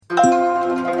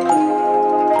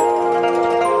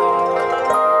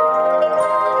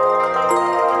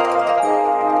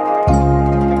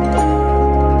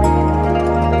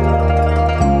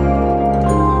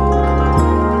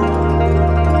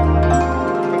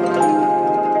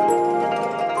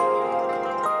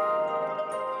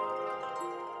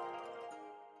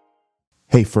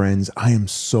Hey friends, I am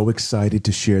so excited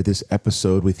to share this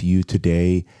episode with you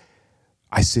today.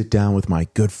 I sit down with my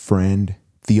good friend,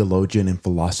 theologian and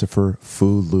philosopher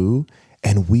Phuc Luu,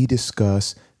 and we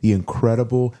discuss the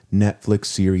incredible Netflix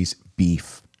series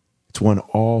Beef. It's won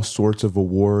all sorts of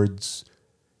awards.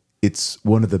 It's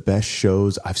one of the best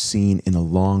shows I've seen in a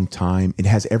long time. It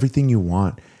has everything you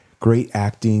want. Great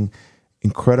acting,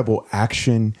 incredible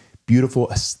action, beautiful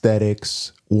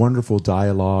aesthetics, wonderful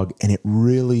dialogue, and it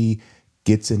really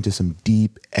gets into some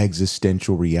deep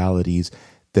existential realities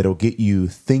that'll get you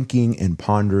thinking and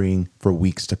pondering for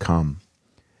weeks to come.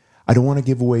 I don't want to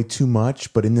give away too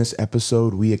much, but in this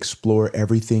episode, we explore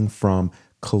everything from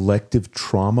collective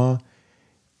trauma.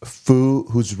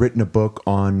 Phuc, who's written a book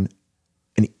on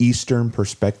an Eastern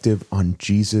perspective on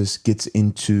Jesus, gets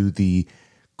into the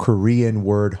Korean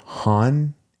word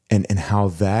Han and how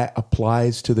that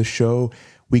applies to the show.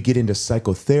 We get into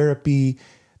psychotherapy,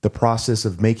 the process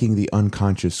of making the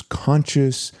unconscious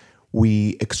conscious.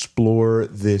 We explore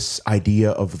this idea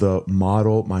of the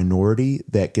model minority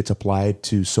that gets applied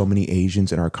to so many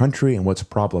Asians in our country and what's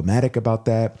problematic about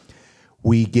that.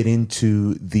 We get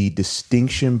into the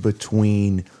distinction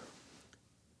between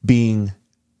being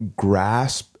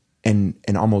grasped and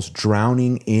almost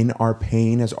drowning in our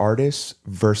pain as artists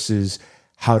versus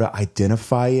how to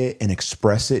identify it and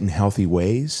express it in healthy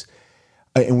ways.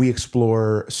 And we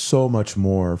explore so much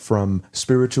more, from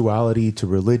spirituality to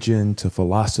religion to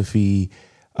philosophy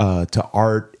to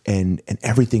art and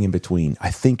everything in between. I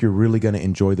think you're really going to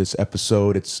enjoy this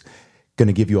episode. It's going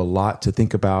to give you a lot to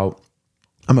think about.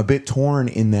 I'm a bit torn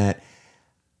in that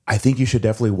I think you should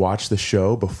definitely watch the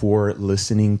show before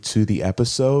listening to the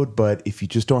episode. But if you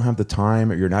just don't have the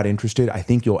time or you're not interested, I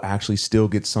think you'll actually still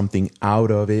get something out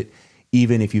of it,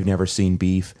 even if you've never seen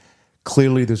Beef.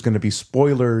 Clearly, there's going to be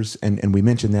spoilers, and we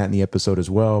mentioned that in the episode as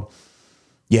well.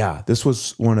 Yeah, this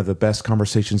was one of the best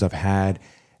conversations I've had,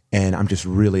 and I'm just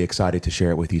really excited to share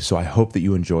it with you. So I hope that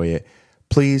you enjoy it.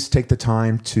 Please take the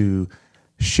time to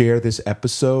share this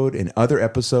episode and other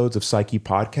episodes of Psyche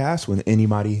Podcast with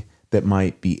anybody that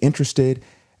might be interested.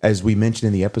 As we mentioned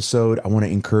in the episode, I want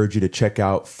to encourage you to check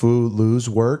out Phuc Luu's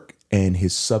work and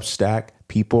his Substack,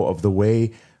 People of the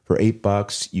Way. For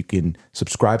 $8, you can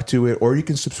subscribe to it, or you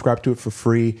can subscribe to it for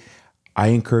free. I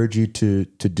encourage you to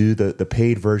do the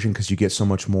paid version because you get so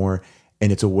much more,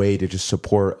 and it's a way to just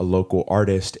support a local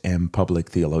artist and public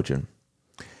theologian.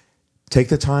 Take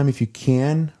the time, if you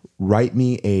can, write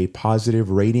me a positive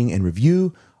rating and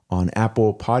review on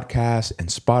Apple Podcasts and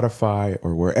Spotify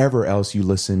or wherever else you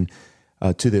listen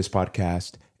to this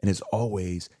podcast. And as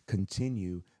always,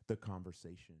 continue the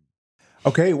conversation.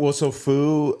 Okay, well, so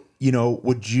Phuc,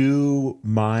 would you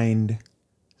mind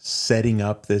setting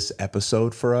up this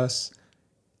episode for us?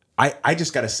 I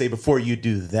just got to say before you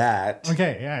do that.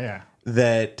 Okay, yeah.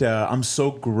 That I'm so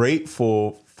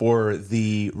grateful for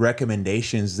the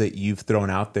recommendations that you've thrown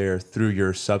out there through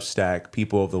your Substack,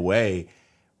 People of the Way.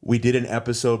 We did an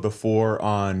episode before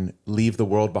on Leave the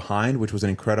World Behind, which was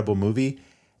an incredible movie.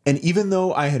 And even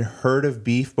though I had heard of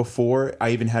Beef before,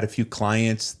 I even had a few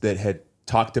clients that had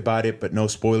talked about it, but no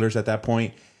spoilers at that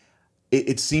point.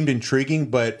 It seemed intriguing,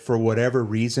 but for whatever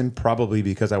reason, probably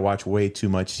because I watch way too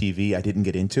much TV, I didn't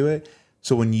get into it.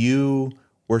 So when you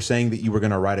were saying that you were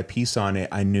going to write a piece on it,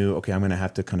 I knew, okay, I'm going to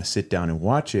have to kind of sit down and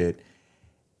watch it.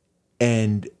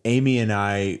 And Amy and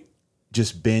I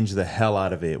just binged the hell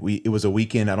out of it. It was a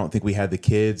weekend. I don't think we had the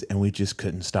kids, and we just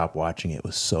couldn't stop watching it. It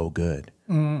was so good.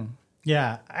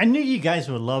 Yeah, I knew you guys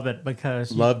would love it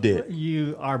because Loved it.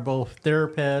 You are both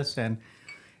therapists, and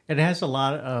it has a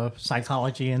lot of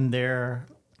psychology in there.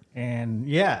 And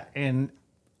yeah, and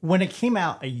when it came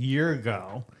out a year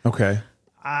ago, Okay.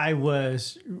 I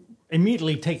was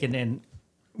immediately taken in,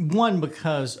 one,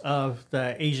 because of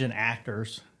the Asian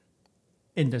actors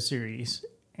in the series.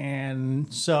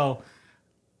 And so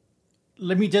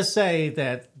let me just say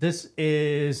that this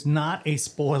is not a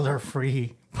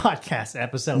spoiler-free podcast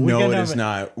episode. No, it is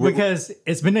not. Because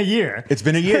it's been a year. It's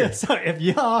been a year. So if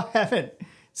y'all haven't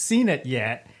seen it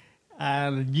yet,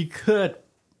 you could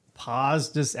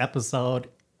pause this episode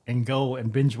and go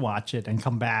and binge watch it and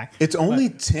come back. It's only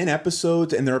 10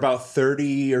 episodes, and they're about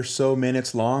 30 or so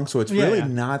minutes long, so it's really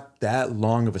not that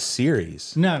long of a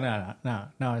series. No,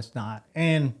 it's not.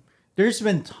 And there's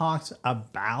been talks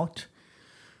about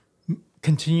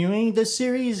continuing this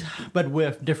series, but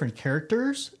with different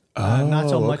characters. Not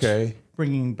so much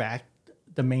bringing back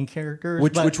the main characters.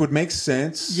 Which would make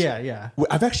sense. Yeah.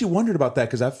 I've actually wondered about that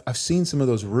because I've seen some of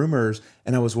those rumors,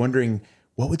 and I was wondering,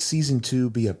 what would season 2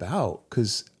 be about?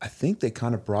 Because I think they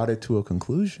kind of brought it to a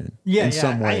conclusion in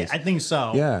some ways. I think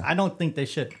so. Yeah. I don't think they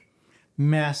should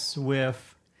mess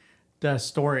with the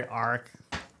story arc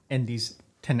in these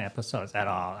 10 episodes at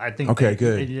all. I think Okay,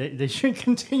 they, good. they should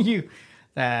continue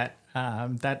that.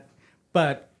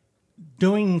 But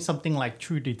doing something like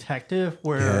True Detective,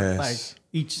 where like Yes.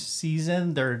 each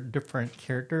season there are different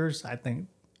characters, I think,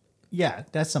 yeah,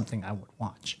 that's something I would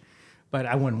watch. But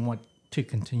I wouldn't want to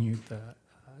continue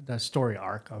the story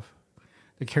arc of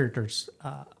the characters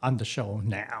on the show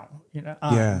now.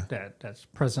 Yeah. That's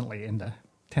presently in the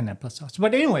 10 episodes.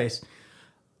 But anyways,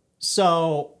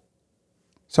 so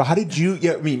So how did you?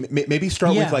 Yeah, I mean, maybe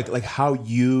start with Yeah. like how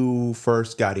you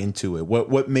first got into it.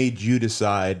 What made you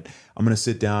decide I'm going to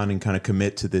sit down and kind of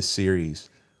commit to this series?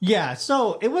 yeah,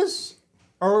 so it was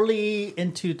early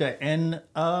into the end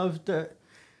of the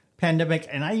pandemic,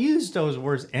 and I use those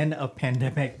words "end of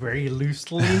pandemic" very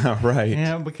loosely,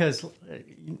 Right. because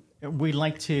we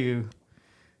like to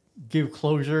give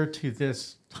closure to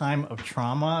this time of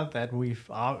trauma that we've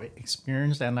all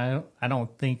experienced, and I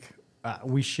don't think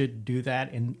we should do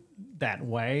that in that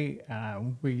way.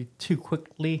 We too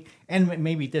quickly, and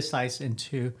maybe this ties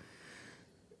into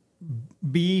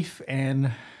beef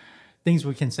and things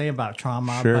we can say about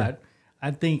trauma, Sure. but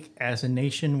I think as a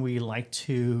nation we like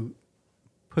to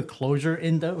put closure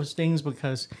in those things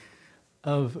because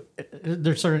of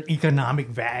there's certain economic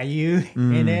value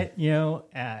in it,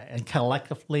 and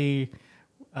collectively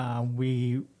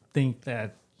we think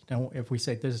that if we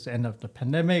say this is the end of the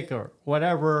pandemic or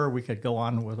whatever, we could go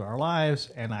on with our lives.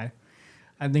 And I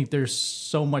think there's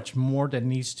so much more that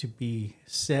needs to be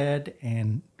said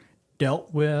and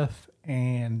dealt with,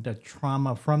 and the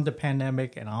trauma from the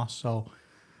pandemic and also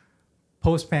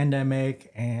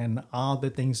post-pandemic and all the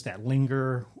things that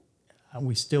linger,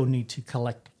 we still need to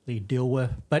collectively deal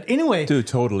with. But anyway, Dude,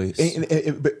 totally.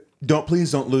 But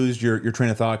please don't lose your train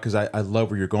of thought, because I love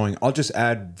where you're going. I'll just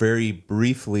add very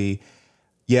briefly.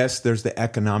 Yes, there's the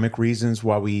economic reasons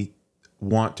why we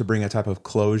want to bring a type of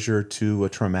closure to a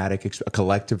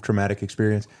collective traumatic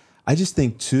experience. I just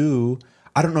think too,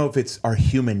 I don't know if it's our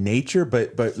human nature,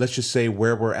 but let's just say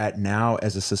where we're at now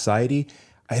as a society,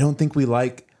 I don't think we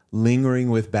like lingering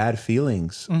with bad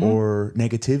feelings or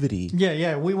negativity.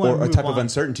 yeah, we want or to a move type of on.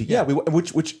 uncertainty. Yeah,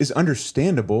 which is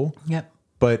understandable. Yep.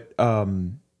 But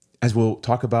as we'll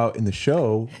talk about in the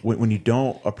show, when you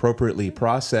don't appropriately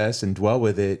process and dwell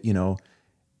with it,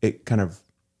 it kind of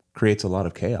creates a lot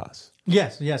of chaos.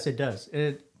 Yes, it does.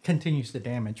 It continues the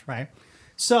damage, right?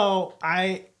 So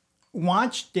I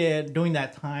watched it during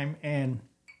that time, and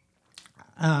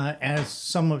as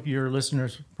some of your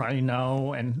listeners probably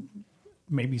know, and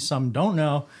maybe some don't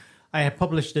know, I have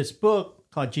published this book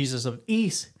called Jesus of the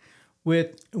East,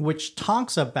 which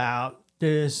talks about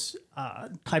this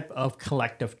type of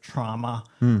collective trauma,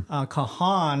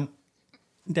 kahan,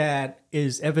 that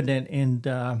is evident in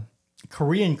the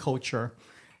Korean culture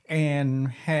and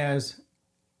has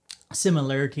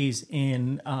similarities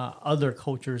in other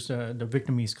cultures, the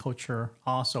Vietnamese culture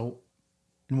also,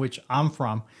 in which I'm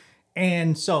from.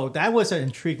 And so that was an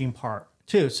intriguing part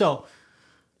too. So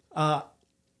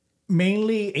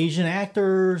mainly Asian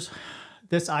actors,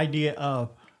 this idea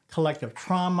of collective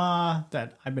trauma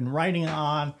that I've been writing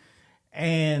on,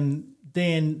 and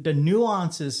then the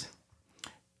nuances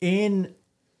in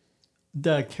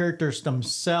the characters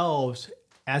themselves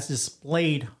as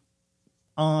displayed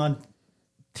on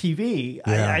TV.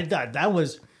 Yeah. I thought that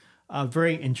was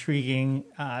very intriguing.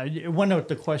 One of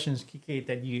the questions, Kike,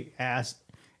 that you asked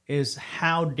is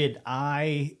how did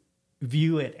I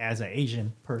view it as an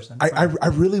Asian person? I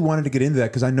really wanted to get into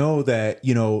that because I know that,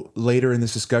 later in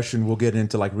this discussion, we'll get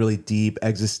into like really deep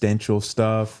existential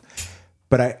stuff.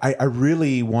 But I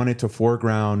really wanted to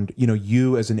foreground,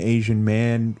 you as an Asian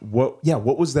man. What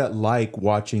was that like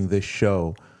watching this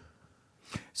show?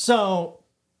 So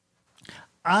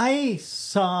I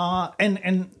saw,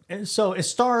 and so it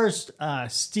stars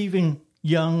Stephen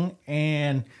Young,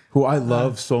 and Who I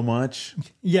love so much.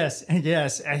 yes,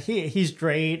 he's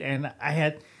great. And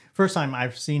first time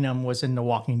I've seen him was in The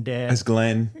Walking Dead. As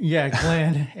Glenn. Yeah,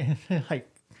 Glenn, like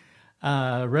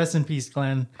rest in peace,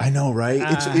 Glenn. I know, right?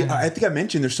 I think I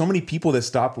mentioned there's so many people that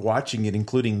stopped watching it,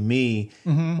 including me,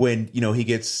 when he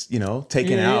gets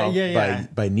taken out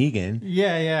by Negan.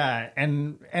 Yeah,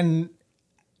 and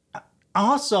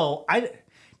also I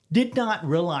did not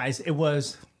realize it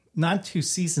was not to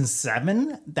season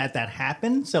 7 that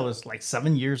happened. So it's like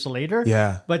 7 years later.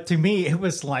 Yeah. But to me, it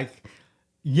was like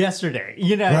yesterday.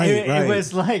 Right. It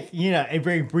was like a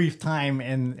very brief time,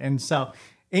 and so.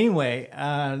 Anyway,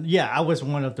 I was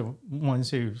one of the ones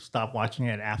who stopped watching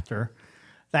it after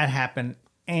that happened.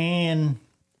 And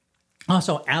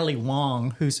also Ali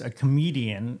Wong, who's a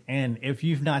comedian. And if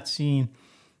you've not seen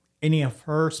any of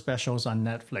her specials on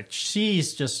Netflix.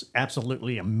 She's just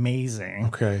absolutely amazing.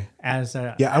 Okay.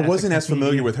 I wasn't as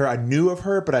familiar with her. I knew of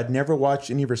her, but I'd never watched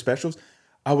any of her specials.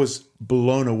 I was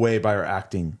blown away by her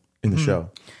acting in the show.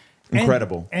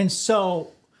 Incredible. And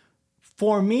so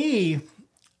for me,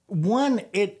 one,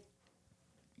 it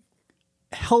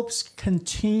helps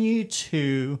continue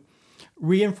to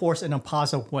reinforce in a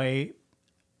positive way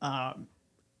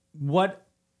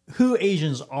who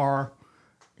Asian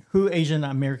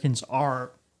Americans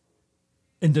are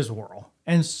in this world.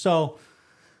 And so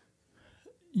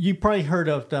you probably heard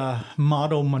of the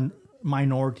model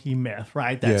minority myth,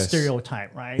 right? That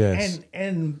stereotype, right? Yes.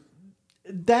 And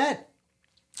that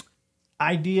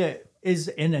idea is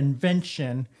an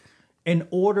invention in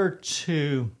order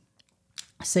to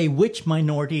say which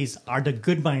minorities are the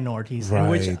good minorities and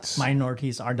which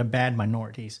minorities are the bad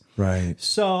minorities. Right.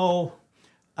 So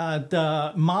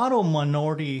the model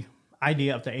minority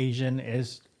idea of the Asian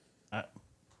is,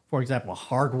 for example, a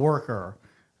hard worker,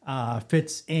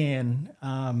 fits in,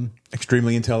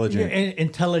 Extremely intelligent.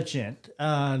 intelligent,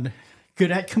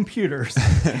 good at computers,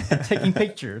 taking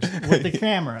pictures with the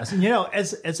cameras,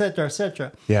 et cetera, et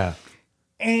cetera. Yeah.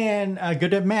 And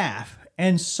good at math.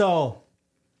 And so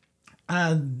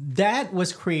that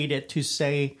was created to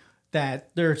say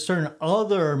that there are certain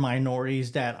other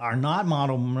minorities that are not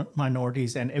model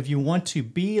minorities. And if you want to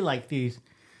be like these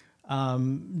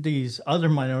other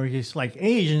minorities like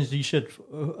Asians, you should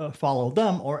follow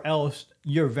them, or else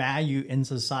your value in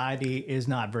society is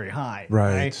not very high.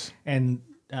 Right. And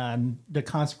the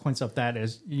consequence of that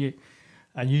is you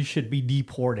should be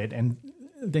deported and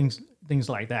things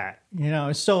like that.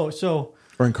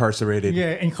 Or incarcerated.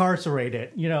 Yeah,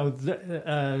 incarcerated.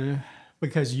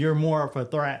 Because you're more of a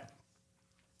threat.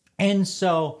 And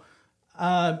so,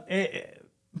 of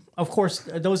course,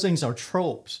 those things are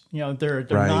tropes. They're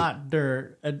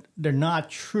not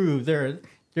true.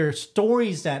 They're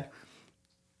stories that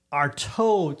are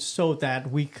told so that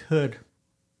we could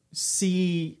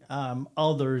see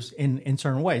others in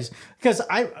certain ways. Because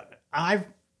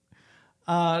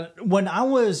when I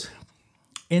was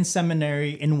in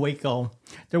seminary in Waco,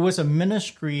 there was a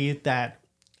ministry that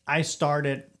I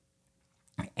started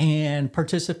and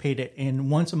participated in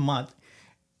once a month.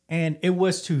 And it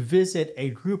was to visit a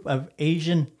group of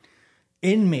Asian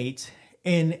inmates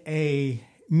in a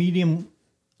medium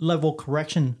level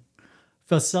correction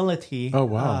facility. Oh,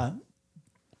 wow.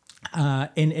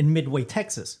 In Midway,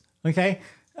 Texas. Okay.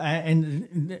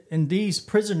 And these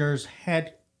prisoners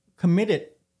had committed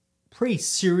pretty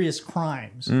serious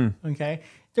crimes. Okay.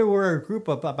 There were a group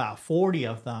of about 40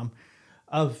 of them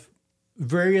of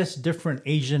various different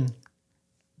Asian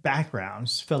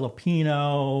backgrounds: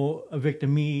 Filipino,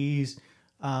 Vietnamese,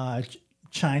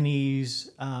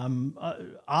 Chinese,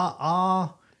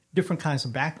 all different kinds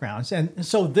of backgrounds. And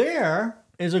so there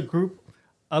is a group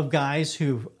of guys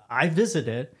who I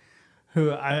visited,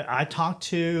 who I talked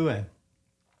to,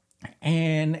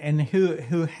 and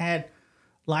who had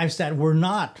lives that were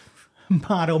not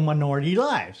model minority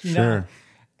lives. You know?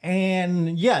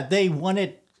 And yeah, they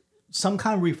wanted some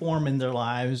kind of reform in their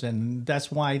lives, and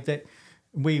that's why that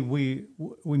we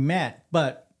met.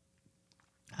 But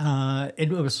it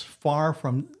was far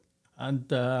from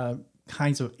the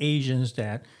kinds of Asians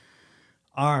that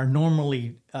are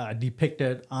normally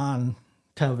depicted on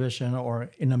television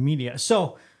or in the media.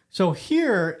 So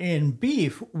here in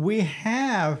Beef, we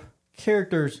have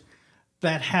characters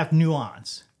that have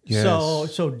nuance. Yes.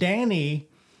 So Danny,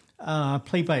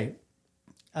 played by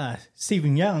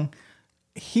Stephen Young,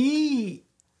 he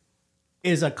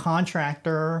is a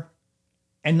contractor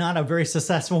and not a very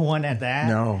successful one at that.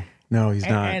 No, he's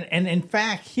not. And in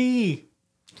fact, he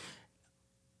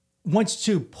wants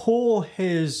to pull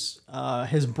his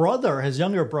brother, his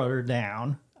younger brother,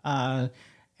 down,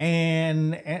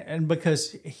 and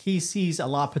because he sees a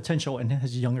lot of potential in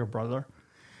his younger brother.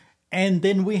 And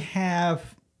then we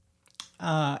have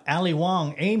Ali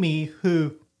Wong, Amy,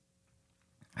 who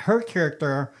her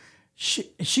character,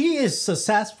 she is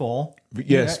successful.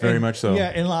 Yes, very much so.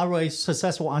 Yeah, in a lot of ways,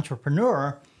 successful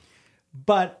entrepreneur.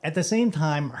 But at the same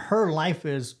time, her life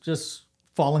is just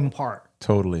falling apart.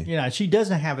 Totally. You know, she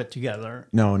doesn't have it together.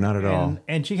 No, not at all.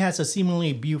 And she has a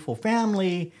seemingly beautiful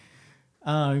family,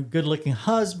 good-looking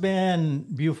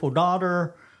husband, beautiful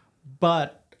daughter,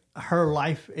 but her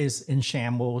life is in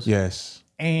shambles. Yes.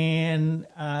 And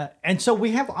so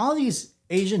we have all these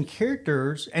Asian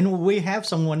characters, and we have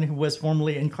someone who was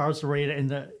formerly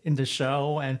incarcerated in the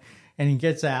show, and he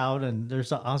gets out, and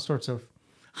there's all sorts of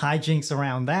hijinks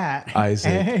around that.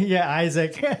 Isaac. Yeah,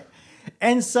 Isaac.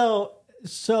 And so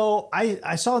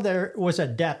I saw there was a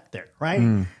depth there,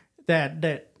 right?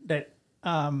 That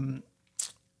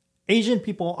Asian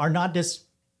people are not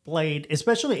displayed,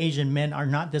 especially Asian men, are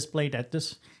not displayed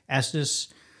as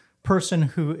this person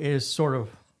who is sort of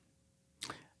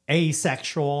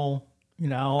asexual.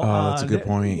 That's a good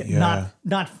point. Yeah.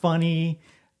 Not funny.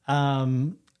 They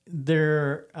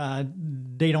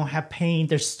don't have pain.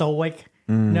 They're stoic.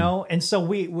 And so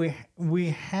we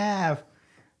have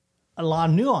a lot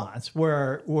of nuance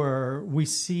where we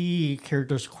see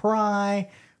characters cry,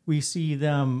 we see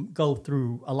them go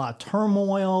through a lot of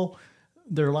turmoil,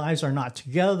 their lives are not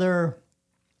together.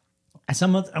 And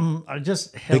some of them are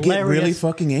just hilarious. They get really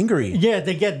fucking angry. Yeah,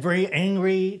 they get very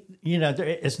angry.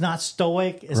 It's not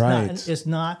stoic. It's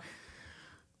not.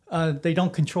 They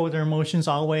don't control their emotions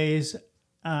always,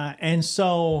 and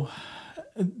so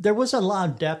there was a lot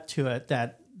of depth to it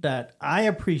that I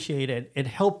appreciated. It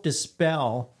helped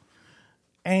dispel,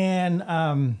 and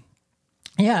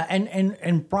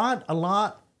and brought a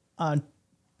lot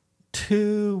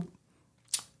to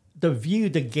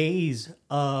the gaze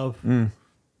of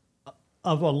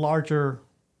a larger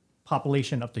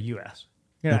population of the U.S.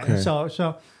 Okay.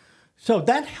 So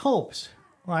that helps,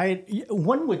 right?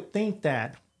 One would think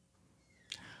that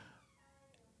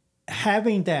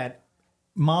having that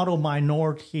model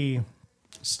minority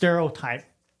stereotype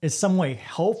is some way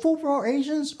helpful for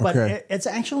Asians, but it's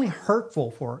actually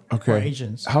hurtful for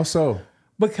Asians. How so?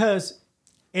 Because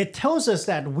it tells us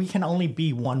that we can only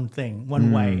be one thing,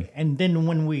 one way. And then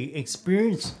when we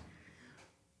experience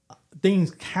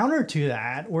things counter to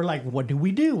that, we're like, what do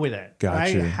we do with it?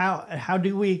 Gotcha. Right? How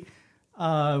do we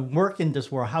work in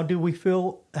this world? How do we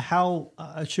feel? How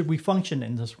should we function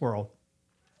in this world?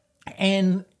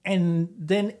 And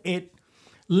then it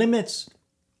limits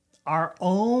our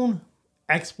own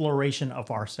exploration of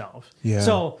ourselves. Yeah.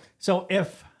 So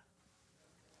if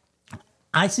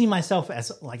I see myself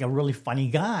as like a really funny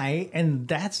guy, and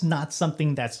that's not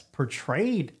something that's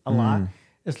portrayed a lot,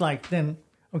 it's like, then,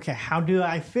 okay, how do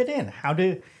I fit in?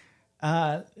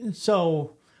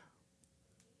 So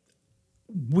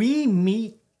we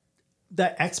meet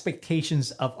the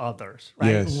expectations of others,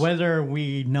 right? Yes. Whether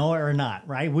we know it or not,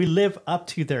 right? We live up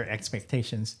to their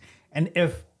expectations. And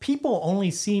if people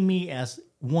only see me as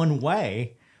one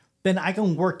way, then I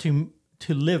can work to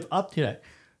live up to it.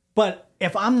 But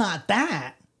if I'm not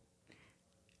that,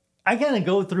 I gotta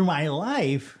go through my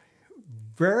life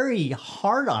very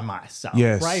hard on myself,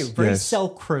 Yes, right? Very yes.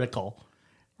 self-critical,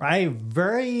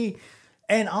 right?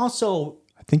 And also,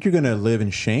 I think you're going to live in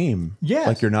shame. Yes.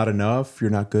 Like you're not enough. You're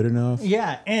not good enough.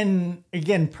 yeah, and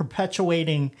again,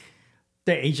 perpetuating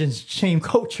the Asian shame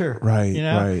culture, Right,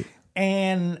 right.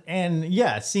 And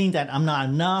yeah, seeing that I'm not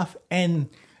enough, and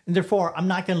therefore I'm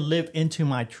not going to live into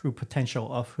my true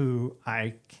potential of who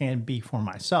I can be for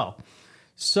myself.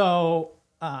 So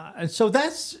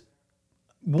that's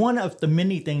one of the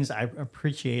many things I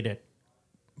appreciated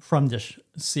from this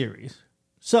series.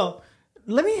 So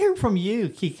let me hear from you,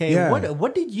 Kike. Yeah.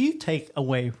 What did you take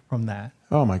away from that?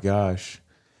 Oh my gosh.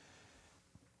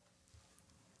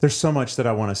 There's so much that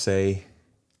I want to say.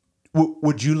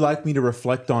 Would you like me to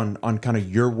reflect on kind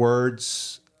of your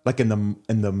words, like in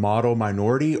the model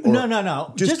minority? Or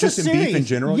No. Just the in series. beef in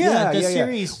general? Yeah, the yeah.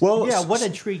 series. Well, what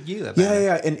intrigued you about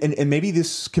Yeah. it? And maybe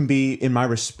this can be, in my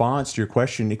response to your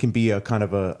question, it can be a kind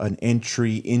of an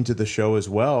entry into the show as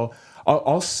well.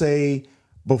 I'll say,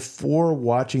 before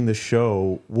watching the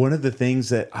show, one of the things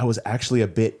that I was actually a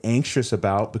bit anxious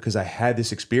about, because I had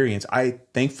this experience, I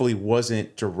thankfully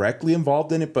wasn't directly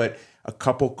involved in it, but a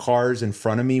couple cars in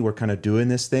front of me were kind of doing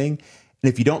this thing.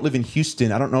 And if you don't live in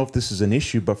Houston, I don't know if this is an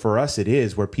issue, but for us it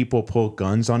is, where people pull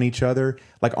guns on each other,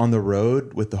 like on the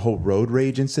road with the whole road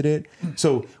rage incident.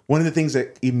 So one of the things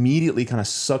that immediately kind of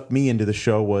sucked me into the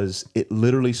show was it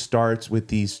literally starts with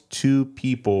these two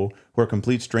people who are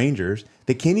complete strangers.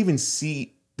 They can't even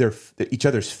see each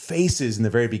other's faces in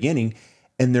the very beginning,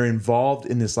 and they're involved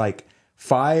in this like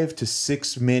 5 to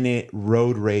 6 minute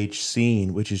road rage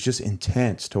scene, which is just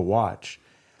intense to watch.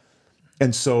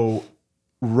 And so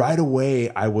right away,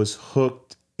 I was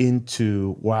hooked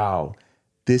into, wow,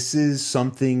 this is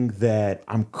something that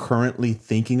I'm currently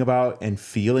thinking about and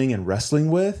feeling and wrestling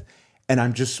with, and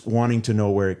I'm just wanting to know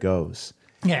where it goes.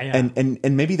 Yeah.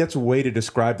 And maybe that's a way to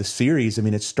describe the series. I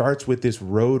mean, it starts with this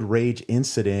road rage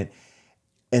incident,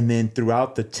 and then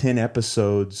throughout the 10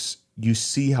 episodes, you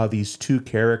see how these two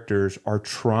characters are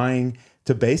trying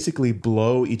to basically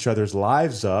blow each other's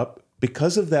lives up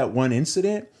because of that one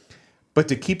incident. But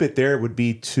to keep it there would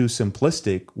be too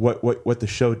simplistic. What the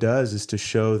show does is to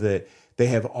show that they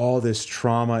have all this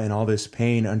trauma and all this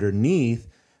pain underneath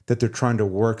that they're trying to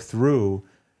work through.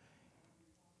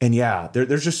 And yeah,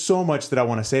 there's just so much that I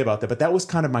want to say about that. But that was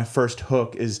kind of my first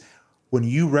hook, is when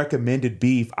you recommended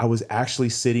Beef, I was actually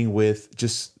sitting with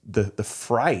just the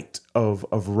fright of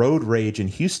road rage in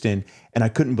Houston, and I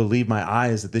couldn't believe my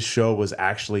eyes that this show was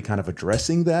actually kind of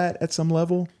addressing that at some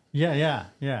level. Yeah.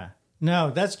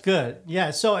 No, that's good.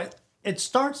 Yeah, so it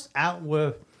starts out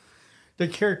with the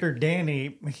character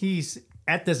Danny. He's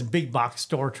at this big box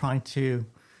store trying to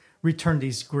return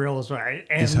these grills, right?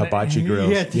 And These hibachi grills.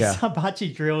 Yeah, these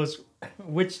hibachi grills,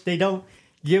 which they don't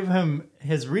give him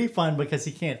his refund because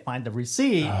he can't find the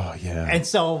receipt. Oh, yeah. And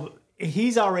so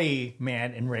he's already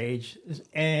mad and rage.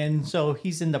 And so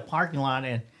he's in the parking lot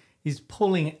and he's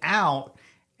pulling out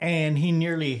and he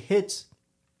nearly hits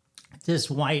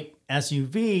this white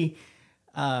SUV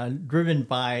driven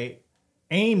by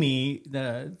Amy,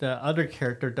 the other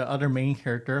character, the other main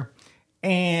character.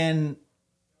 And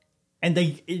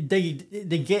they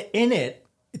get in it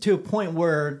to a point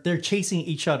where they're chasing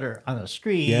each other on the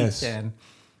street. Yes. And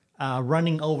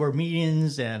running over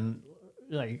medians and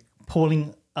like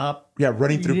pulling up. Yeah,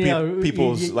 running through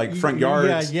people's like front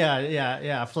yards.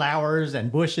 Yeah. Flowers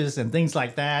and bushes and things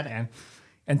like that,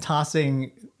 and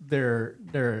tossing their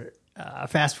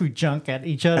fast food junk at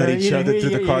each other. Through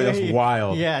the car. That's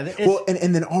wild. Yeah. Well,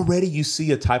 and then already you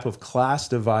see a type of class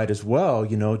divide as well.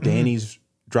 You know, Danny's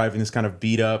driving this kind of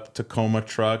beat up Tacoma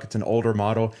truck. It's an older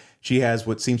model. She has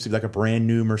what seems to be like a brand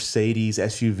new Mercedes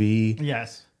SUV.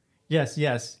 Yes.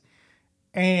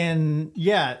 And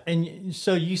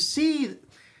so you see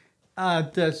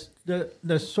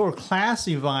the sort of class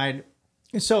divide.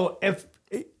 So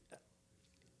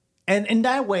and in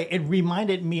that way, it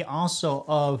reminded me also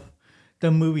of the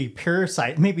movie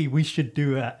Parasite. Maybe we should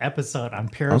do an episode on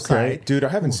Parasite. Okay, dude, I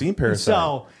haven't seen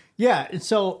Parasite.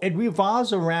 So it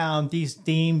revolves around these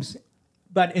themes,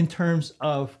 but in terms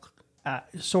of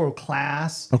sort of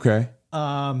class,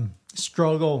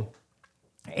 struggle,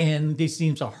 and these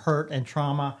themes of hurt and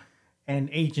trauma and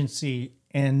agency.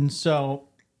 And so,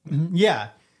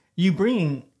 you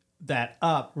bringing that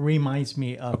up reminds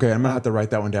me of... Okay, I'm going to have to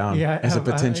write that one down as a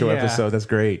potential episode. That's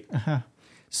great.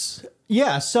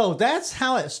 Yeah, so that's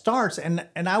how it starts. And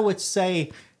I would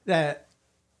say that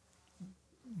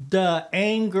the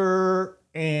anger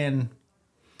and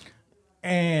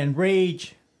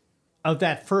rage of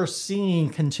that first scene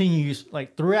continues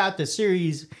like throughout the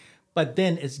series, but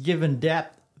then it's given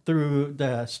depth through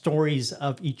the stories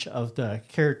of each of the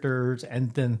characters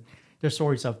and then the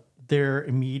stories of their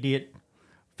immediate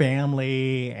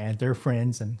family and their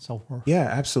friends and so forth. Yeah,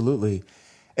 absolutely.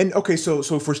 And okay, so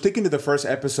if we're sticking to the first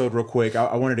episode real quick,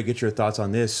 I wanted to get your thoughts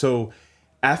on this. So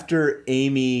after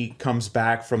Amy comes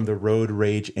back from the road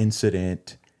rage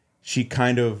incident, she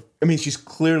she's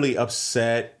clearly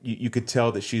upset. You could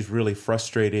tell that she's really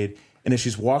frustrated. And as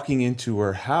she's walking into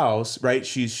her house, right,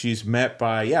 she's met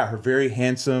by, her very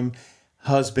handsome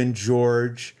husband,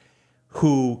 George,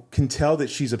 who can tell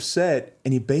that she's upset.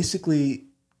 And he basically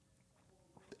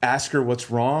asks her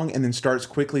what's wrong and then starts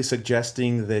quickly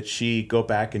suggesting that she go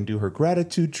back and do her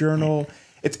gratitude journal.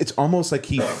 It's almost like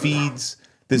he feeds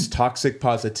this toxic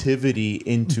positivity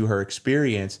into her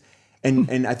experience.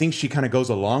 And I think she kind of goes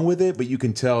along with it, but you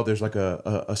can tell there's like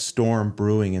a storm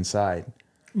brewing inside.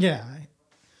 Yeah.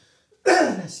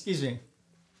 Excuse me.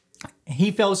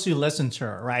 He fails to listen to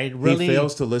her, right? Really, he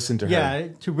fails to listen to her. Yeah,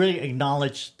 to really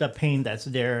acknowledge the pain that's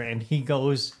there. And he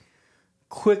goes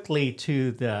quickly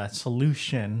to the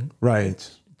solution. Right.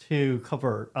 To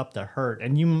cover up the hurt.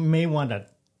 And you may want to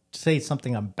say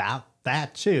something about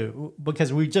that too,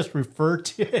 because we just referred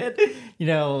to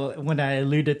it, when I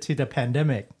alluded to the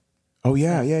pandemic. Oh,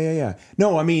 yeah.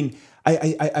 No, I mean,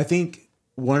 I think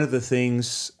one of the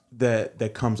things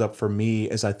that comes up for me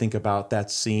as I think about that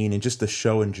scene and just the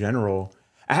show in general,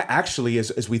 actually,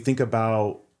 as we think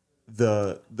about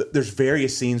there's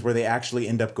various scenes where they actually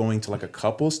end up going to like a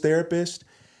couples therapist.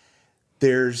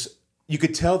 You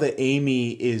could tell that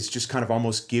Amy is just kind of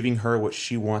almost giving her what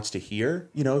she wants to hear.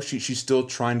 She's still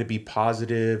trying to be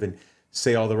positive and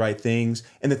say all the right things.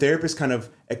 And the therapist kind of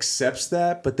accepts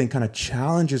that, but then kind of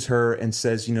challenges her and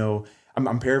says,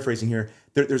 I'm paraphrasing here,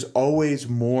 there's always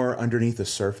more underneath the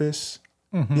surface,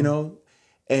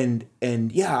 And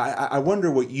I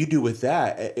wonder what you do with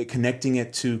that, connecting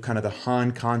it to kind of the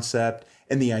Han concept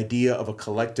and the idea of a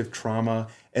collective trauma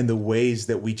and the ways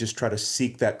that we just try to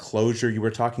seek that closure you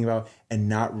were talking about and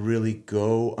not really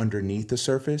go underneath the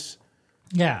surface.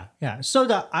 Yeah. So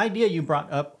the idea you brought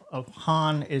up of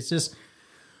Han is this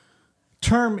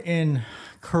term in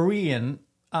Korean.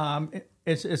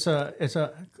 It's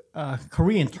a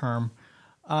Korean term,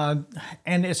 and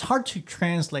it's hard to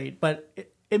translate, but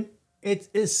it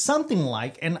is something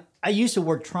like, and I use the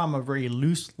word trauma very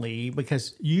loosely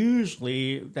because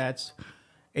usually that's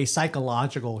a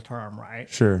psychological term, right?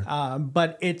 Sure.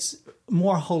 But it's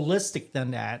more holistic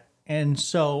than that, and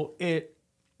so it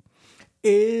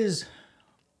is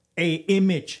a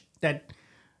image that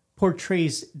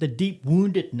portrays the deep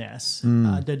woundedness,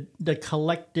 the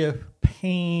collective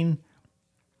pain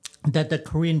that the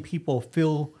Korean people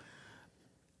feel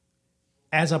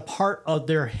as a part of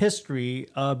their history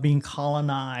of being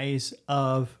colonized,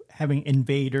 of having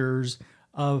invaders,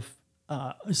 of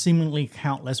seemingly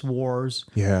countless wars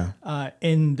Yeah.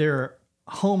 in their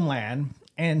homeland.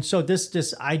 And so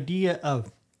this idea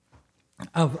of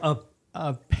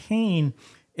pain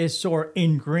is sort of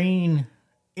ingrained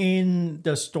in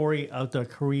the story of the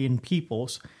Korean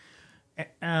peoples.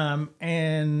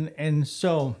 And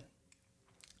so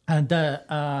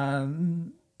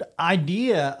the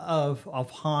idea of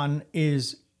Han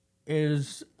is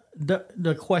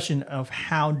the question of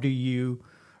how do you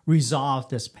resolve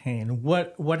this pain?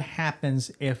 What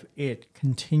happens if it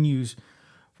continues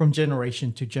from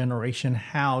generation to generation?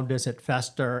 How does it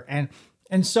fester?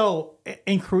 And so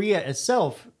in Korea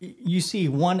itself, you see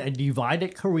a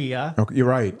divided Korea, Okay, you're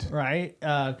right. right?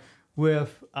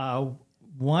 With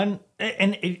one,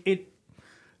 and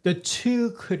the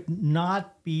two could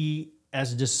not be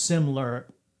as dissimilar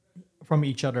from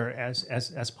each other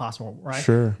as possible, right?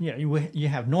 Sure. Yeah, you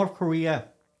have North Korea,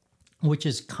 which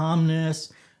is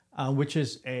communist, which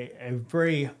is a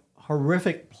very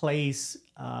horrific place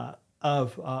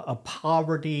of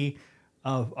poverty,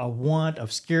 of want,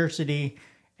 of scarcity.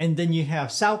 And then you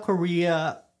have South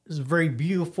Korea, is very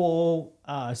beautiful,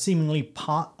 seemingly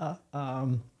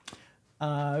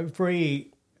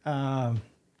very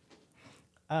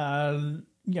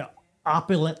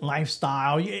opulent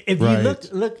lifestyle. If you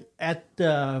Right. look at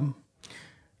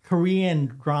Korean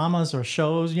dramas or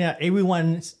shows,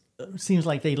 everyone seems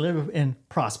like they live in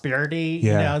prosperity.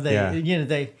 Yeah,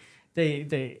 They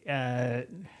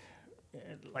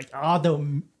like all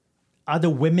the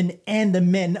women and the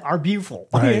men are beautiful.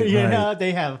 Right, you right. know,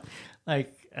 they have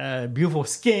like beautiful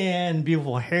skin,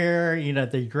 beautiful hair.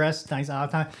 They dress nice all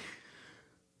the time.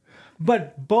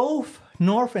 But both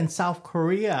North and South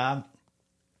Korea,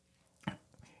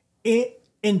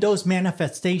 in those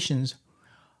manifestations,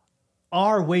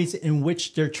 are ways in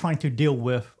which they're trying to deal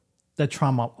with the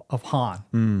trauma of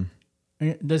Han,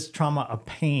 this trauma of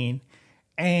pain,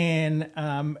 and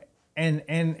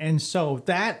so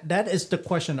that is the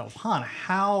question of Han.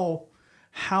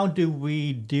 How do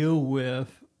we deal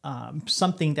with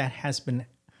something that has been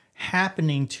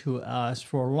happening to us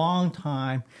for a long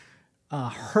time,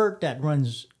 hurt that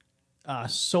runs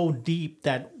so deep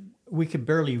that we could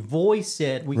barely voice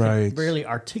it, we Right. could barely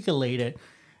articulate it,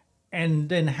 and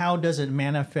then how does it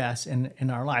manifest in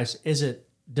our lives? Is it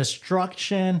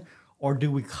destruction, or do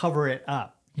we cover it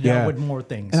up with more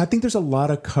things? And I think there's a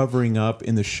lot of covering up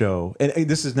in the show. And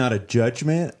this is not a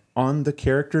judgment on the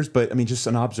characters, but I mean, just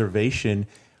an observation,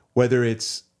 whether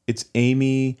it's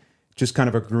Amy just kind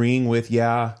of agreeing with,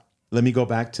 let me go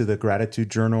back to the gratitude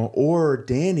journal, or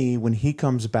Danny, when he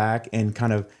comes back and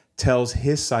kind of tells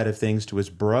his side of things to his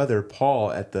brother,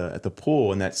 Paul, at the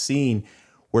pool in that scene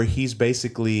where he's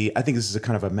basically, I think this is a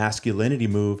kind of a masculinity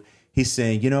move. He's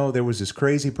saying, there was this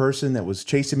crazy person that was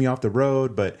chasing me off the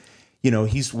road, but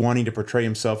he's wanting to portray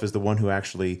himself as the one who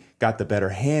actually got the better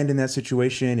hand in that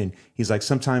situation. And he's like,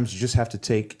 sometimes you just have to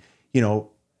take,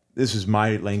 this is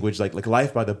my language, like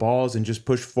life by the balls and just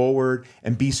push forward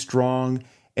and be strong.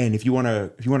 And if you want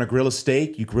to grill a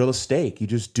steak, you grill a steak. You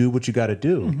just do what you got to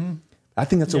do. Mm-hmm. I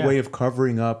think that's a way of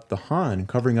covering up the Han,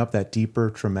 covering up that deeper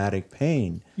traumatic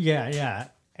pain. Yeah.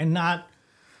 And not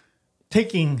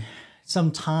taking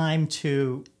some time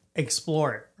to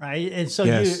explore it, right? And so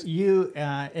you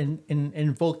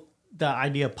invoke the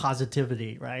idea of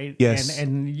positivity, right? Yes.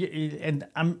 And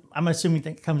I'm assuming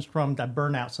that comes from the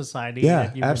burnout society. Yeah,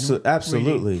 that you've been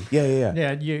absolutely. reading.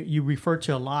 Yeah. You refer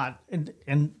to a lot,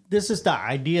 and this is the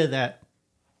idea that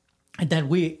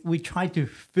we try to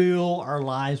fill our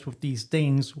lives with these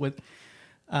things, with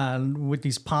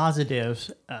these positives,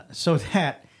 so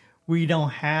that we don't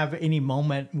have any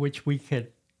moment which we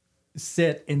could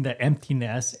sit in the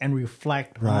emptiness and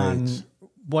reflect on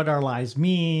what our lives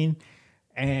mean,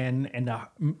 and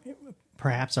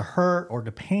perhaps a hurt or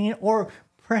the pain, or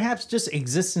perhaps just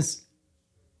existence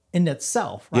in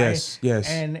itself, right? Yes.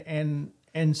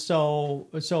 And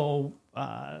so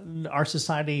our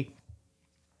society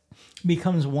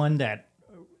becomes one that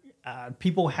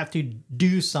people have to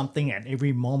do something at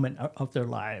every moment of their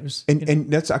lives. And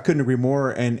that's, I couldn't agree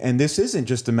more. And this isn't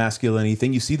just a masculinity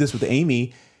thing. You see this with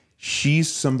Amy.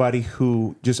 She's somebody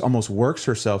who just almost works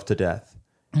herself to death.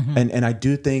 Mm-hmm. And I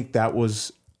do think that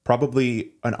was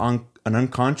probably an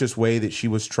unconscious way that she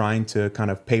was trying to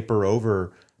kind of paper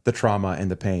over the trauma and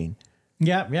the pain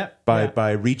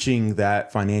by reaching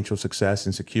that financial success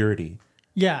and security.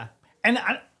 Yeah.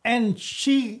 And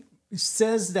she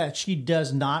says that she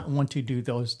does not want to do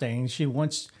those things. She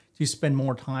wants to spend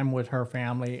more time with her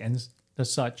family and the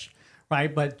such,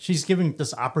 right? But she's giving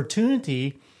this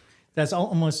opportunity that's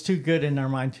almost too good in her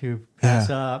mind to pass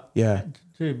up. Yeah.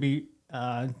 To be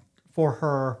for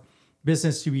her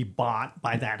business to be bought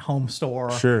by that home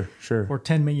store. Sure. For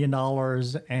 $10 million.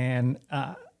 And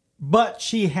but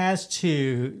she has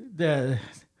to the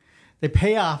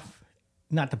payoff,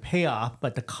 not the payoff,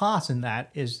 but the cost in that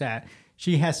is that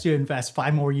she has to invest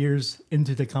 5 more years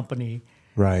into the company.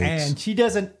 Right. And she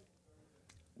doesn't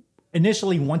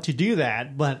initially want to do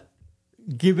that, but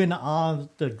given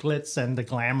all the glitz and the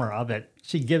glamour of it,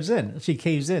 she gives in. She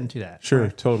caves into that. Sure,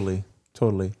 right? Totally.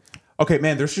 Okay,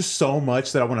 man, there's just so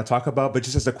much that I want to talk about, but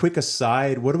just as a quick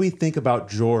aside, what do we think about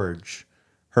George,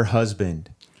 her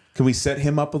husband? Can we set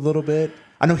him up a little bit?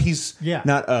 I know he's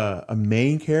not a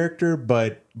main character,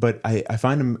 but I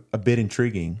find him a bit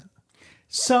intriguing.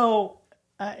 So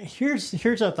here's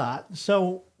a thought.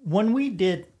 So when we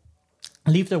did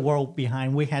Leave the World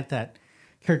Behind, we had that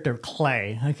character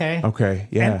Clay, okay? Okay,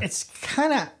 yeah. And it's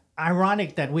kind of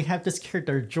ironic that we have this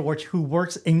character, George, who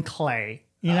works in clay,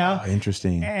 you know? Oh,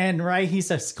 interesting. And, right,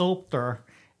 he's a sculptor.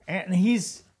 And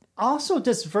he's also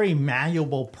this very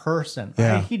malleable person.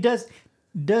 Yeah. Right? He does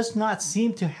not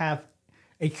seem to have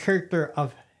a character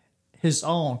of his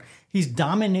own. He's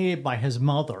dominated by his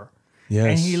mother. Yes.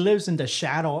 And he lives in the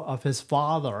shadow of his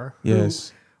father, who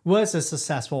was a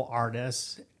successful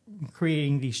artist,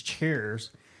 creating these chairs.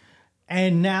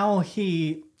 And now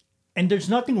and there's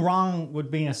nothing wrong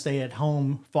with being a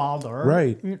stay-at-home father.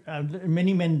 Right.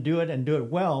 Many men do it and do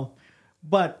it well,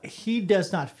 but he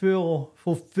does not feel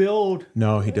fulfilled.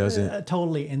 No, he doesn't.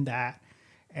 Totally in that.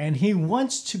 And he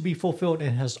wants to be fulfilled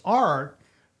in his art,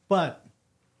 but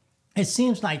it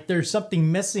seems like there's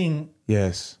something missing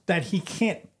that he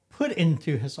can't put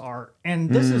into his art. And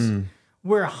this is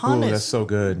where Han is... that's so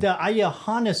good. The idea of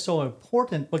Han is so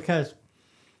important because...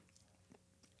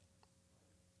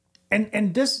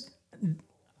 And this,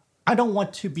 I don't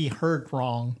want to be heard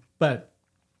wrong, but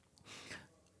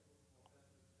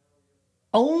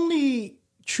only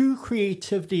true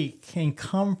creativity can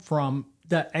come from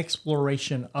the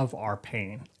exploration of our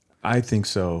pain. I think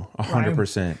so,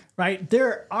 100%. Right?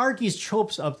 There are these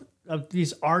tropes of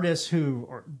these artists who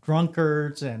are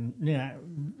drunkards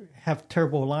and have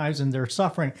terrible lives and they're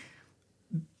suffering.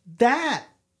 That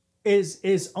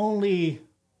is only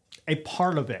a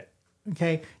part of it.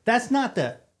 Okay, that's not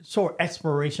the sort of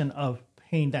exploration of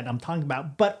pain that I'm talking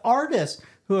about. But artists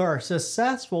who are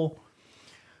successful,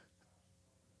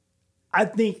 I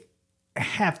think,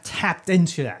 have tapped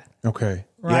into that. Okay,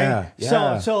 right.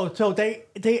 Yeah. So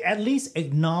they at least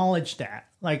acknowledge that,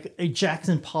 like a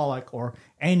Jackson Pollock or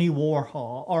Andy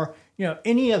Warhol or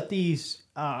any of these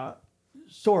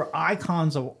sort of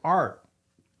icons of art,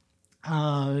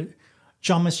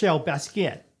 Jean-Michel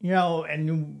Basquiat.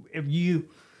 And if you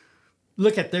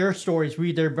look at their stories,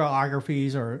 read their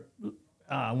biographies, or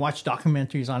watch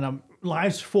documentaries on them,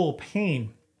 lives full of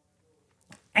pain.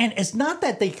 And it's not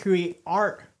that they create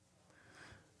art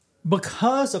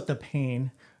because of the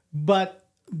pain, but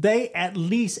they at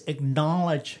least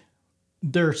acknowledge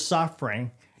their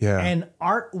suffering. Yeah. And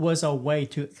art was a way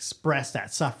to express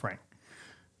that suffering.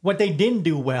 What they didn't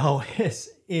do well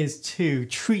is to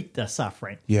treat the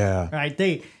suffering. Yeah. Right?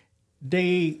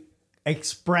 They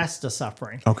express the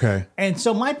suffering. Okay. And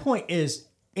so my point is,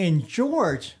 in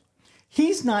George,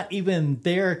 he's not even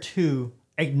there to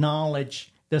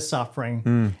acknowledge the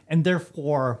suffering and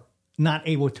therefore not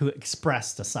able to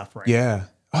express the suffering. Yeah.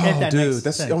 Oh, dude.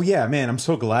 Yeah, man. I'm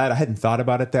so glad. I hadn't thought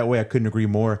about it that way. I couldn't agree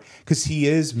more. Because he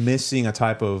is missing a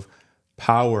type of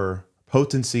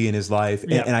potency in his life.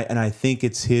 Yeah. And I think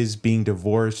it's his being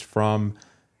divorced from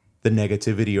the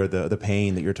negativity or the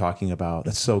pain that you're talking about.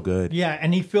 That's so good. Yeah,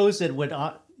 and he fills it with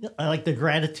like the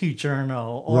gratitude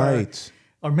journal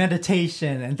or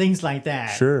meditation and things like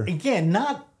that. Sure. Again,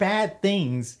 not bad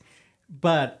things,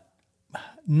 but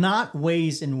not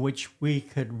ways in which we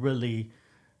could really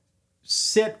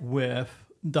sit with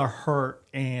the hurt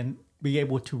and be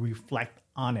able to reflect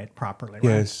on it properly.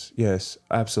 Right? Yes,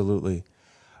 absolutely.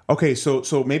 Okay,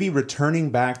 so maybe returning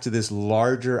back to this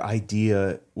larger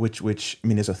idea, which I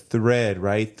mean is a thread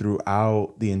right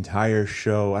throughout the entire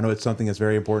show. I know it's something that's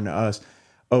very important to us,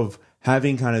 of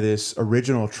having kind of this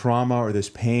original trauma or this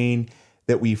pain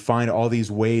that we find all these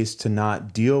ways to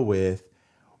not deal with.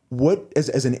 What,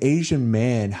 as an Asian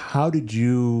man, how did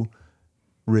you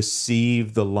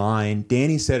received the line.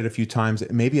 Danny said it a few times,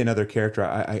 maybe another character,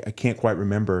 I can't quite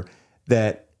remember,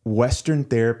 that Western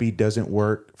therapy doesn't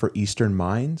work for Eastern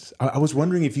minds. I was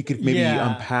wondering if you could maybe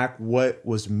unpack what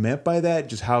was meant by that,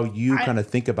 just how you kind of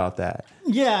think about that.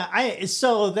 Yeah,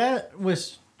 so that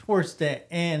was towards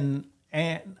the end,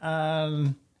 and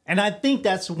I think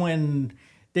that's when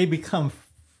they become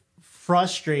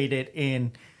frustrated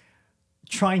in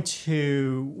trying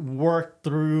to work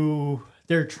through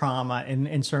their trauma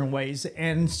in certain ways,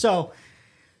 and so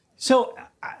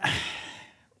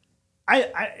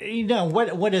I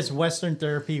what is Western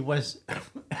therapy? What's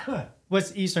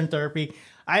Eastern therapy?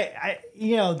 If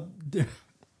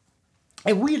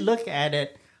we look at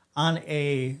it on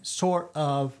a sort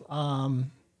of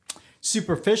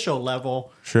superficial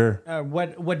level, sure.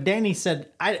 What Danny said,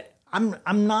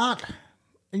 I'm not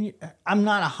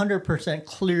 100%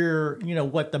 clear,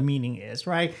 what the meaning is,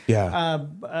 right? Yeah.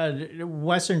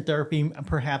 Western therapy,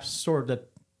 perhaps sort of the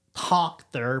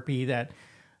talk therapy that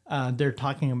they're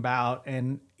talking about,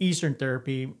 and Eastern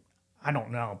therapy, I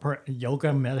don't know,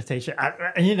 yoga, meditation.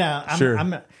 Sure.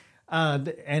 And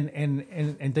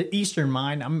the Eastern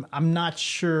mind, I'm not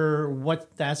sure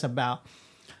what that's about.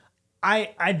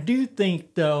 I do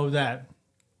think though that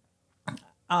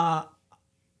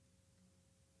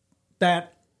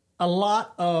that a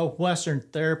lot of Western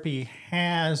therapy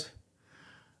has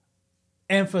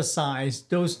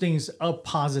emphasized those things of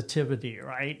positivity,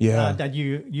 right? Yeah. That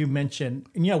you mentioned.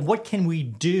 What can we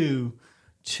do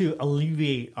to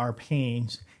alleviate our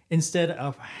pains instead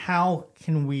of how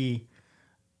can we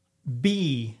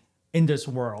be in this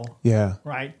world? Yeah.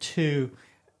 Right.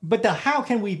 But the how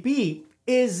can we be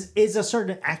is a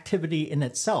certain activity in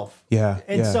itself. Yeah.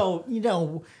 And so,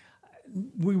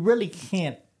 we really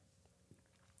can't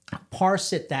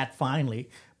parse it that finely.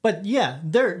 But yeah,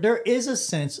 there is a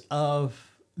sense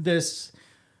of this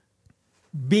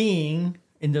being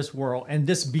in this world and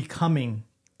this becoming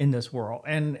in this world.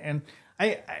 And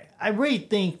I really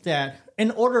think that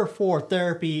in order for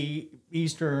therapy,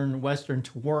 Eastern, Western,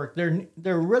 to work,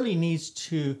 there really needs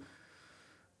to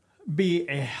be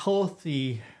a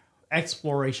healthy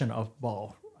exploration of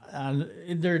both.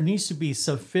 There needs to be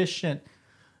sufficient.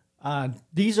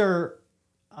 These are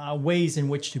ways in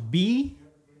which to be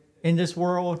in this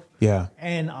world. Yeah.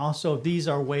 And also these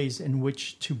are ways in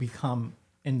which to become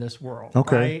in this world.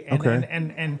 Okay. Right? Okay.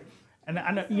 And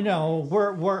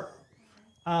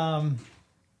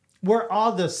we're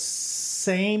all the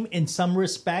same in some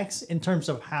respects in terms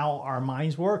of how our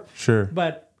minds work. Sure.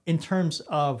 But in terms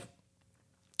of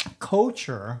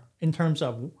culture, in terms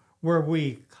of where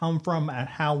we come from and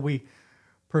how we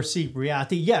perceive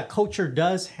reality, yeah, culture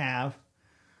does have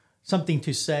something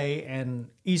to say, and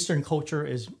Eastern culture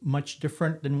is much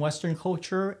different than Western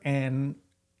culture, and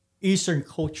Eastern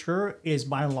culture is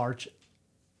by and large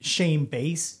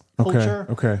shame-based culture,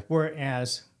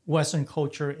 whereas Western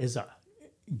culture is a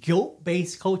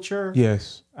guilt-based culture.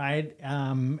 Yes. Right.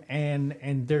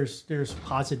 And there's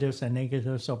positives and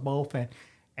negatives of both,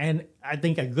 and I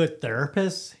think a good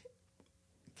therapist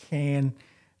can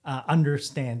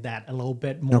understand that a little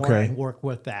bit more and work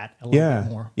with that a little bit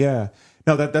more. Yeah.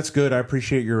 No, that's good. I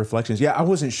appreciate your reflections. Yeah, I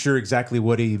wasn't sure exactly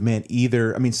what he meant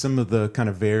either. I mean, some of the kind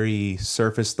of very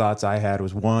surface thoughts I had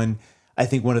was one, I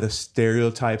think one of the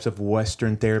stereotypes of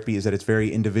Western therapy is that it's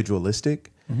very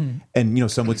individualistic. Mm-hmm.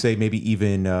 And, some would say maybe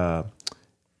even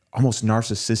almost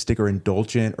narcissistic or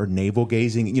indulgent or navel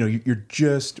gazing. You're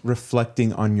just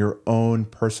reflecting on your own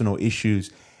personal issues.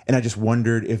 And I just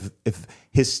wondered if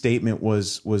his statement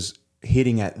was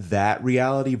hitting at that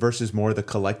reality versus more the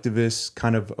collectivist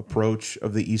kind of approach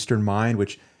of the Eastern mind,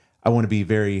 which I want to be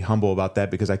very humble about that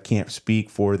because I can't speak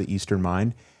for the Eastern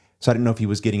mind. So I didn't know if he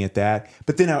was getting at that.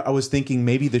 But then I was thinking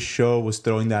maybe the show was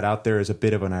throwing that out there as a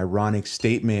bit of an ironic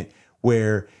statement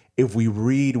where if we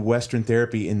read Western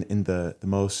therapy in the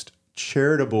most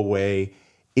charitable way,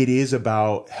 it is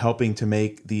about helping to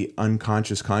make the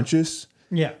unconscious conscious.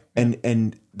 Yeah.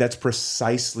 And that's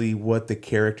precisely what the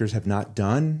characters have not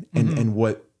done and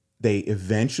what they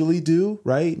eventually do,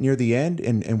 right, near the end,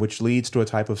 and which leads to a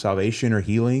type of salvation or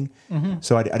healing. Mm-hmm.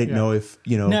 So I didn't know if,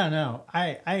 No.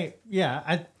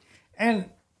 And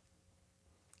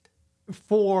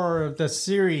for the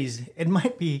series, it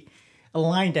might be a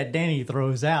line that Danny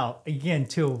throws out, again,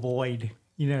 to avoid,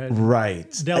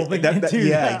 right. delving into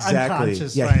exactly.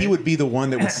 unconscious. Yeah, right? He would be the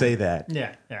one that would say that.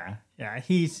 Yeah.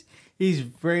 He's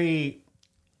very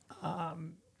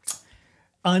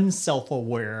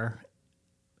unself-aware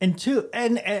until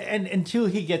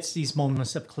he gets these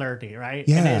moments of clarity, right?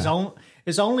 Yeah. And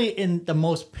it's only in the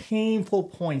most painful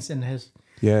points in his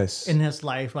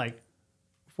life, like,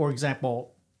 for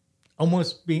example,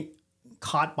 almost being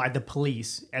caught by the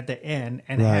police at the end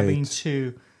and Right. having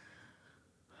to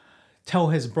tell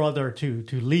his brother to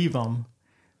leave him,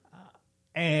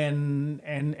 and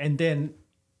then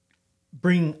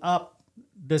bring up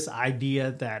this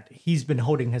idea that he's been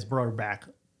holding his brother back,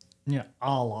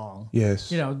 all along. Yes.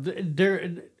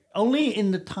 There only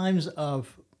in the times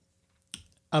of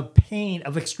pain,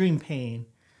 of extreme pain,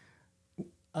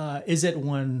 is it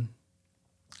when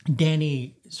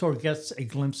Danny sort of gets a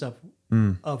glimpse of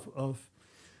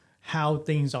how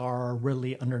things are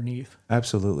really underneath.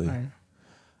 Absolutely. Right.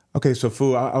 Okay, so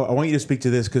Phu, I want you to speak to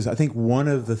this because I think one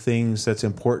of the things that's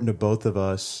important to both of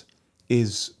us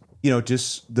is,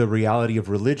 just the reality of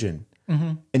religion.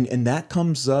 Mm-hmm. And that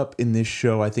comes up in this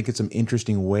show, I think, in some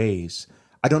interesting ways.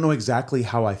 I don't know exactly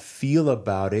how I feel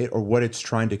about it or what it's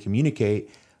trying to communicate,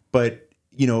 but,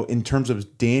 in terms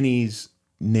of Danny's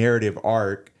narrative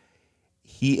arc,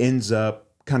 he ends up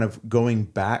kind of going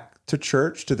back to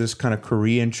church, to this kind of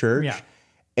Korean church. Yeah.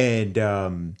 And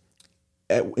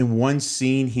in one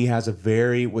scene, he has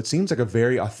what seems like a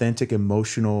very authentic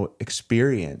emotional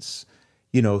experience,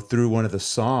 through one of the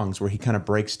songs where he kind of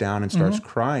breaks down and starts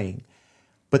crying.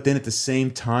 But then at the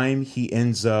same time, he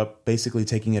ends up basically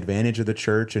taking advantage of the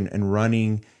church and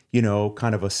running,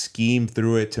 kind of a scheme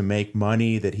through it to make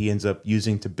money that he ends up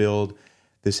using to build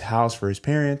this house for his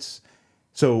parents.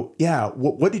 So, yeah,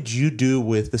 what did you do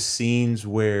with the scenes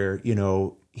where,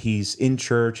 he's in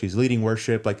church, he's leading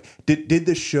worship? Like, did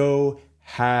the show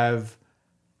have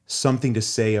something to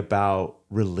say about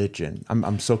religion?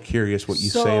 I'm so curious what you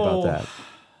say about that.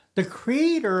 The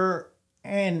creator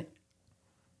and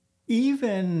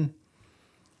even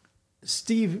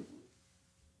Steve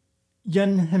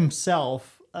Yun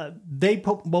himself, they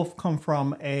both come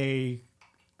from a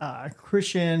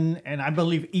Christian and I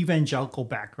believe evangelical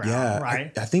background. Yeah,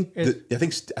 right. I think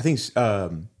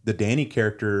the Danny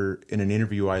character in an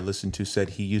interview I listened to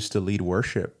said he used to lead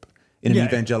worship in an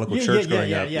evangelical church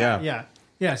growing up.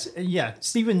 Yes.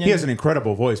 Stephen Young, he has an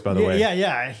incredible voice, by the way.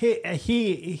 Yeah.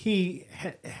 He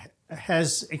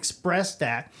has expressed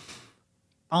that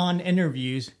on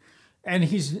interviews, and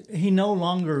he no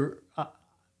longer.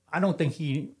 I don't think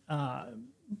he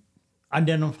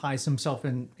identifies himself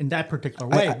in that particular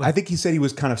way. I think he said he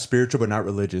was kind of spiritual but not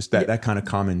religious. That kind of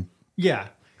common. Yeah.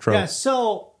 trope. Yeah.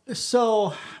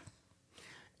 So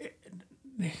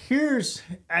here's,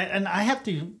 and I have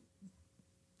to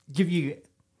give you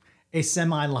a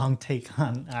semi-long take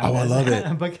on. I love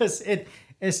it because it's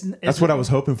that's what I was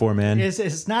hoping for, man.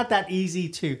 It's not that easy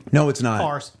to. No, it's not.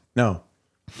 Parse. No.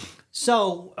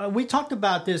 So we talked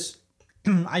about this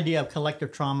idea of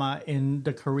collective trauma in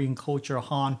the Korean culture,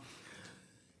 Han,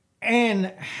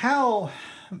 and how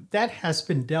that has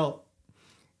been dealt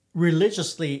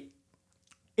religiously.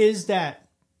 Is that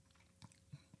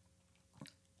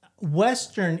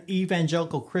Western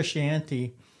evangelical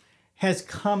Christianity has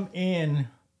come in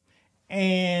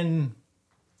and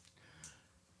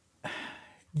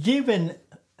given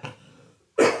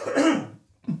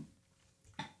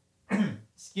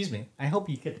excuse me, I hope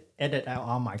you could edit out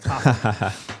all my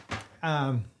coffee.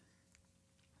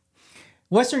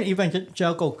 Western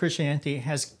evangelical Christianity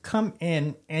has come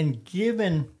in and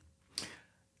given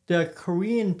the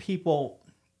Korean people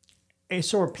a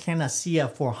sort of panacea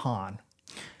for Han.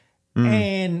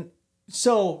 And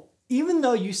so even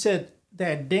though you said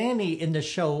that Danny in the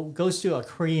show goes to a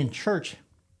Korean church,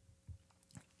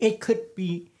 it could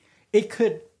be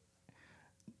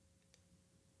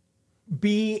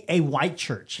a white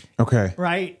church. Okay.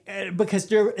 Right? Because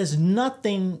there is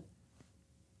nothing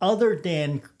other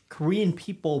than Korean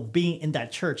people being in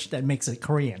that church that makes it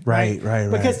Korean. Right.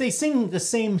 Because they sing the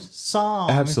same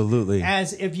song. Absolutely.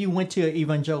 As if you went to an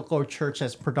evangelical church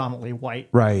that's predominantly white.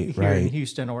 Right. Here in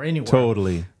Houston or anywhere.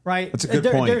 Totally. Right? That's a good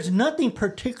point. There's nothing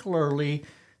particularly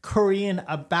Korean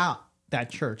about that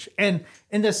church. And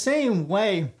in the same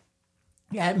way,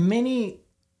 many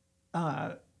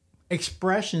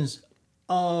expressions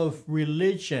of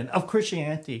religion, of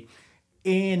Christianity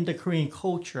in the Korean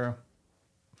culture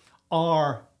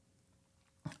are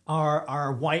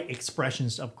white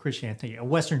expressions of Christianity,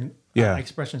 Western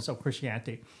expressions of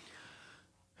Christianity.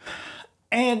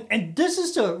 And this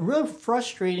is the real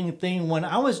frustrating thing. When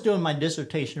I was doing my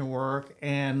dissertation work,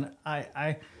 and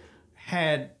I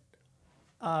had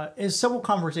several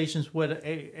conversations with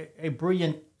a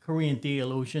brilliant Korean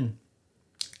theologian,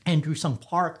 Andrew Sung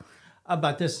Park,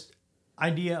 about this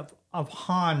idea of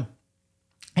Han.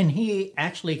 And he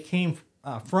actually came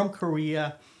from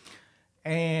Korea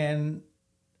and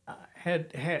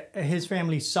had his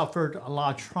family suffered a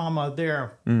lot of trauma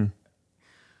there.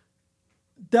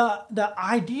 The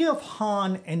idea of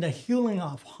Han and the healing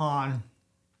of Han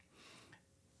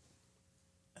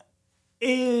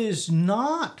is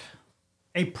not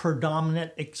a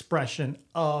predominant expression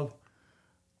of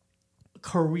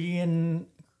Korean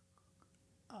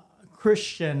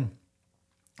Christian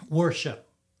worship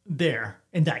there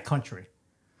in that country.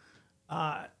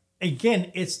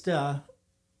 Again, it's the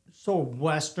sort of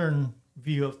Western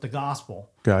view of the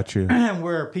gospel. Got you.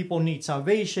 Where people need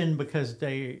salvation because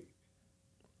they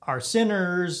are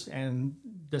sinners and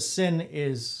the sin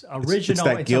is original.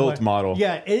 It's that guilt model.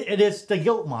 Yeah, it is the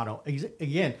guilt model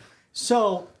again.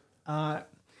 So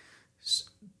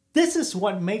this is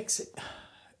what makes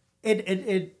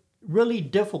it really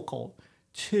difficult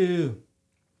to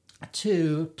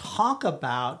talk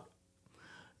about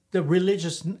the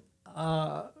religious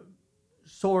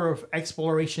sort of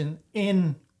exploration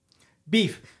in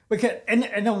beef, because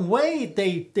in a way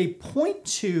they point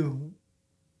to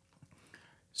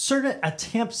certain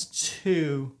attempts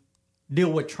to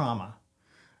deal with trauma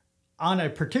on a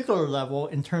particular level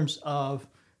in terms of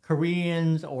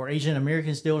Koreans or Asian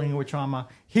Americans dealing with trauma.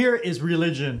 Here is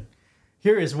religion.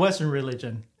 Here is Western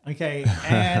religion. Okay.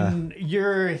 And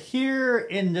you're here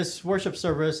in this worship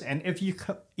service, and if you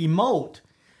emote,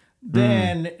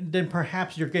 then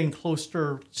perhaps you're getting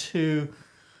closer to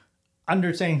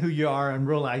understanding who you are and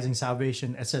realizing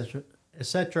salvation, etc.,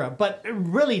 etc. But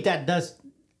really,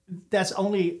 that's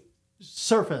only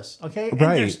surface, okay? And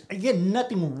Right. there's, again,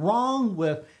 nothing wrong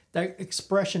with the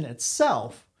expression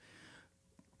itself,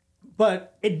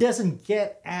 but it doesn't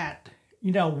get at,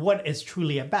 what it's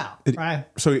truly about, right?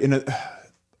 So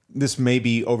this may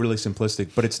be overly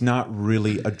simplistic, but it's not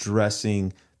really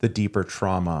addressing the deeper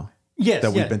trauma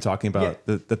that we've been talking about,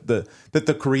 that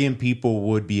the Korean people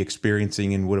would be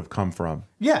experiencing and would have come from.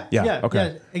 Yeah,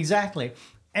 exactly.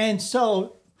 And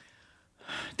so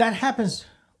that happens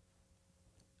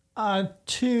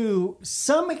to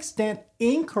some extent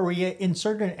in Korea in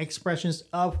certain expressions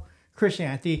of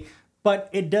Christianity, but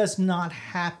it does not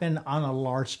happen on a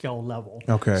large scale level.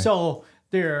 Okay. So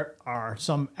there are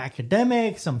some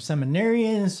academics, some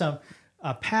seminarians, some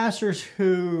pastors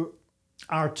who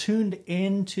are tuned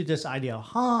into this idea of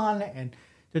Han and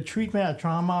the treatment of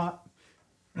trauma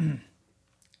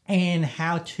and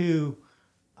how to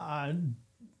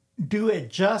do it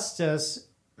justice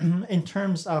in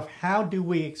terms of how do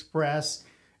we express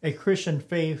a Christian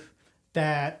faith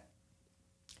that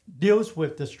deals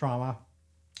with this trauma.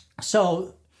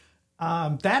 So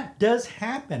that does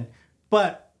happen,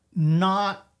 but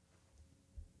not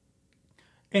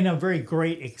in a very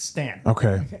great extent.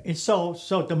 Okay. And so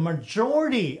the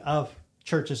majority of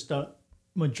churches, the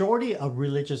majority of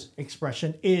religious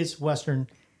expression is Western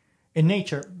in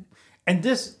nature. And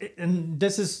this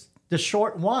is the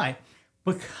short why.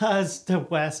 Because the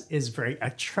West is very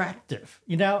attractive,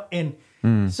 and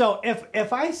so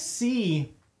if I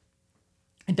see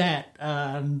that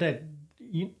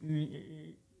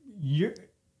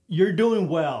you're doing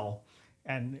well,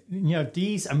 and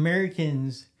these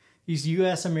Americans, these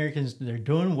U.S. Americans, they're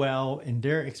doing well in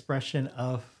their expression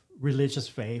of religious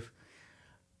faith,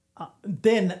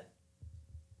 then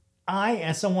I,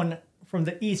 as someone from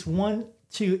the East, want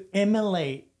to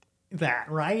emulate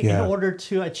that, right? Yeah. In order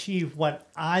to achieve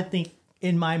what I think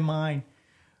in my mind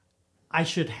I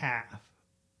should have.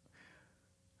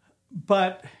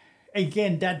 But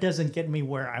again, that doesn't get me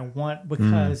where I want,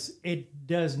 because it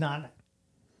does not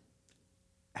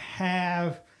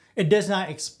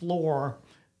explore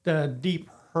the deep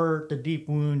hurt, the deep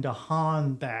wound, the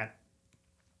Han that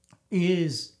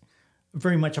is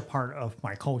very much a part of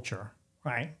my culture,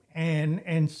 right?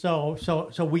 And so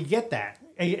we get that.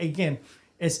 Again,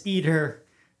 it's either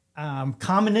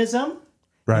communism,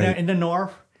 right, in the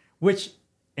North, which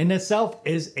in itself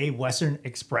is a Western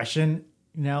expression,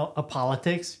 of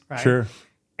politics, right? Sure.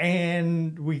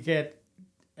 And we get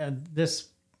this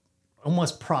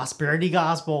almost prosperity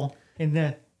gospel in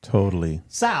the Totally.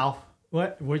 South,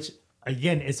 which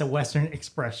again is a Western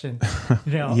expression,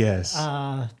 Yes.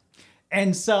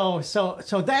 And so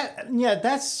that,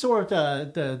 that's sort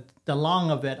of the long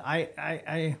of it.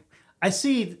 I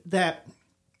see that.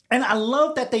 And I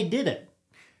love that they did it,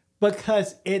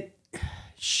 because it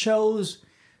shows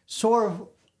sort of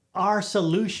our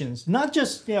solutions, not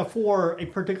just for a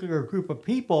particular group of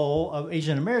people, of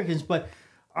Asian Americans, but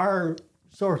our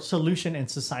sort of solution in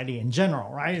society in general,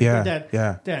 right? Yeah.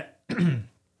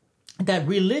 That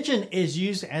religion is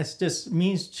used as this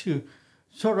means to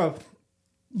sort of,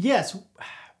 yes,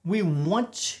 we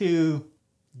want to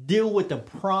deal with the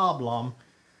problem,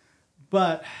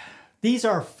 but these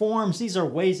are forms, these are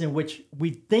ways in which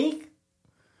we think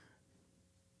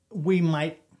we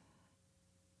might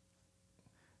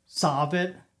solve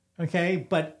it, okay?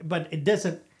 But it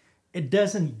doesn't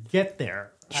get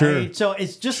there. Sure. Right? So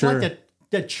it's just Sure. like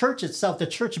the church itself, the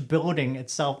church building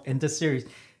itself in this series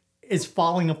is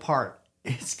falling apart.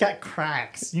 It's got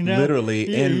cracks,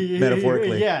 Literally and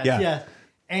metaphorically. Yeah.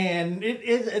 And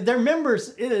their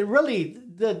members, really,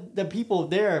 the people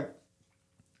there,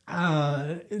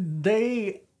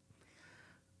 they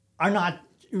are not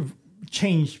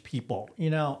changed people,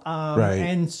 Right.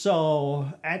 And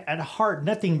so at heart,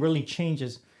 nothing really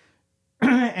changes.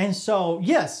 And so,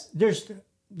 yes,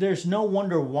 there's no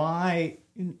wonder why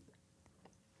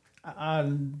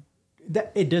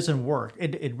that it doesn't work.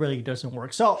 It really doesn't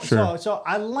work. So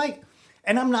I like,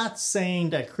 and I'm not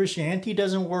saying that Christianity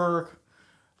doesn't work,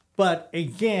 but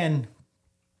again,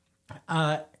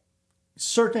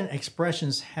 certain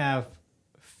expressions have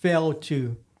failed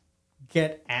to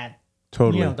get at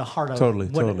the heart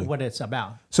of what it's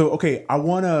about. So, okay, I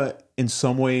want to, in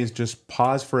some ways, just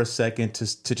pause for a second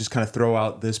to just kind of throw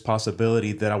out this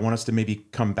possibility that I want us to maybe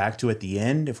come back to at the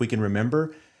end, if we can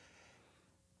remember.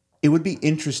 It would be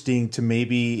interesting to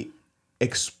maybe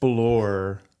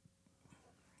explore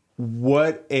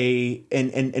what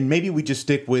and maybe we just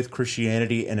stick with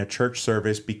Christianity and a church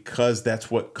service because that's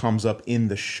what comes up in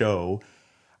the show.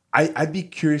 I'd be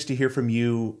curious to hear from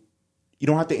you. You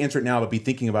don't have to answer it now, but be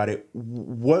thinking about it.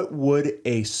 What would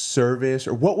a service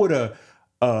or what would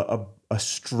a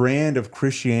strand of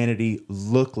Christianity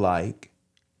look like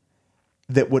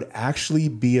that would actually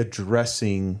be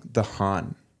addressing the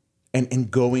Han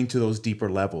and going to those deeper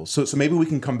levels? So maybe we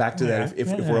can come back to that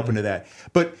if we're open to that.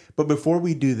 But before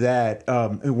we do that,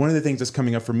 one of the things that's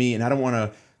coming up for me, and I don't want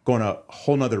to go on a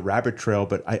whole nother rabbit trail,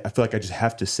 but I feel like I just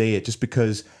have to say it just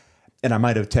because. And I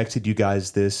might have texted you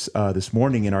guys this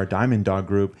morning in our Diamond Dog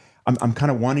group. I'm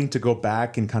kind of wanting to go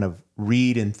back and kind of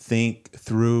read and think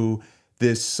through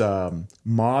this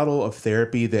model of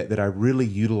therapy that I really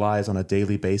utilize on a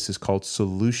daily basis called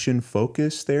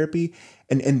solution-focused therapy.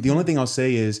 And the only thing I'll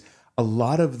say is a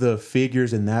lot of the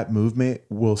figures in that movement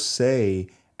will say,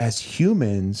 as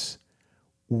humans,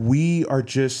 we are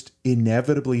just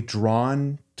inevitably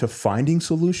drawn to finding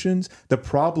solutions. The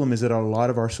problem is that a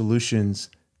lot of our solutions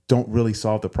don't really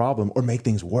solve the problem or make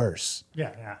things worse.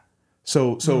 Yeah.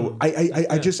 So I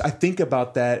think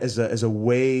about that as a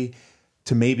way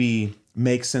to maybe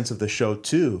make sense of the show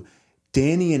too.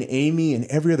 Danny and Amy and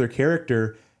every other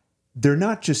character, they're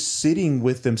not just sitting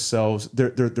with themselves.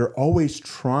 They're always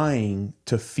trying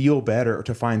to feel better or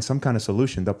to find some kind of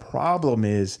solution. The problem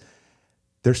is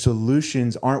their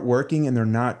solutions aren't working and they're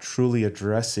not truly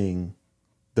addressing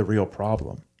the real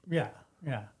problem. Yeah.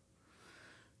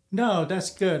 No,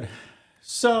 that's good.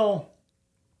 So,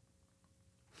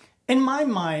 in my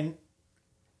mind,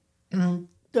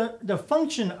 the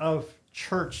function of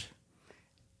church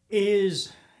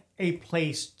is a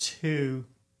place to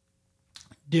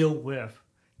deal with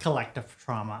collective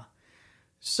trauma.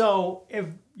 So, if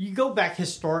you go back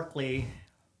historically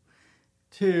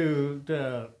to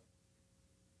the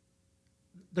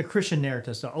Christian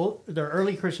narratives, the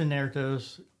early Christian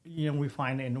narratives, we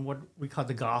find in what we call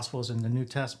the Gospels in the New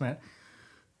Testament,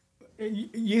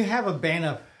 you have a band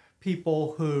of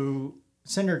people who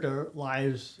centered their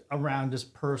lives around this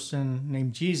person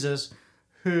named Jesus,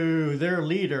 who their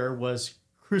leader was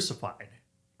crucified.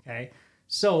 Okay,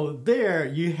 so there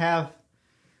you have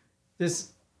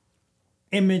this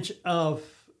image of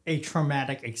a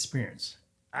traumatic experience.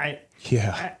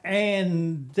 Yeah.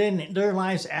 And then their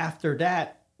lives after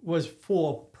that was full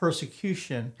of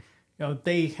persecution.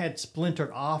 They had splintered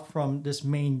off from this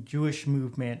main Jewish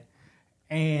movement,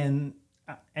 and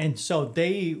so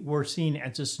they were seen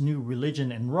as this new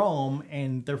religion in Rome,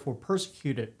 and therefore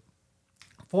persecuted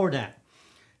for that.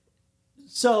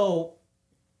 So,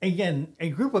 again, a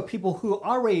group of people who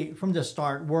already from the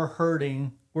start were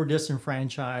hurting, were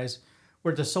disenfranchised,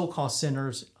 were the so-called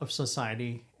sinners of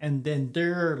society, and then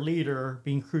their leader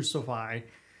being crucified,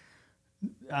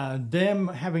 them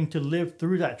having to live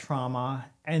through that trauma,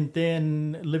 and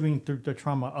then living through the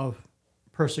trauma of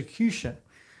persecution.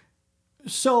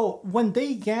 So when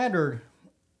they gathered,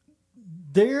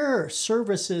 their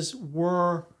services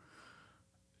were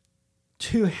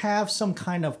to have some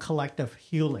kind of collective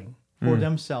healing for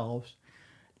themselves.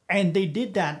 And they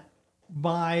did that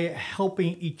by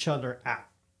helping each other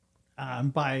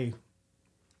out, by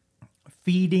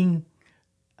feeding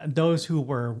those who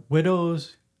were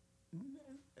widows,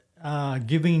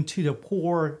 giving to the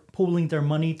poor, pooling their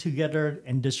money together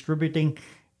and distributing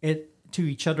it to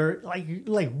each other, like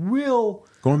real.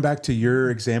 Going back to your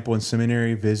example in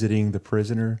seminary, visiting the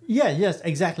prisoner. Yeah, yes,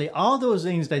 exactly. All those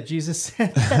things that Jesus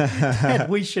said that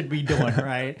we should be doing,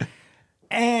 right?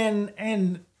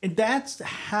 And that's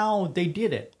how they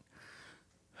did it.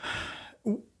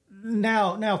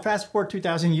 Now, fast forward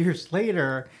 2,000 years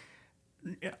later,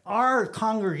 our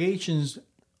congregations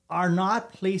are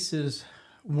not places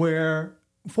where,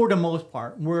 for the most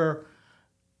part, where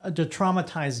the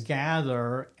traumatized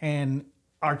gather and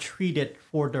are treated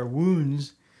for their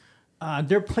wounds.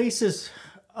 They're places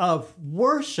of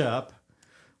worship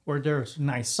where there's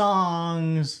nice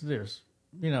songs, there's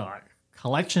a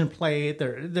collection plate,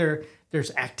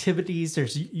 there's activities,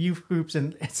 there's youth groups,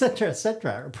 and et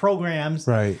cetera, programs.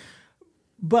 Right.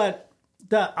 But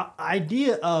the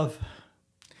idea of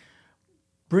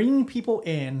bringing people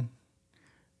in,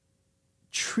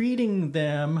 treating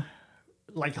them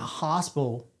like a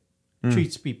hospital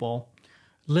treats people,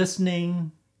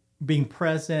 listening, being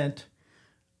present,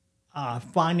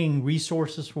 finding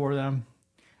resources for them,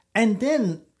 and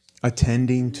then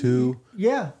attending to,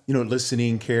 yeah,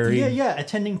 listening, caring. yeah,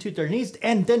 attending to their needs,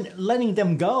 and then letting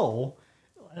them go,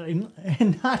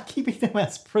 and not keeping them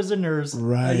as prisoners.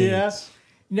 Right. Yeah.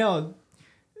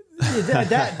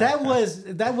 That was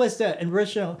the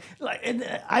original. Like,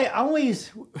 and I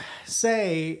always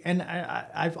say, and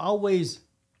I've always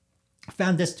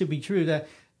found this to be true, that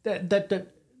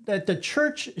the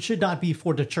church should not be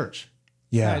for the church.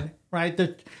 Yeah. Right.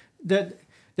 The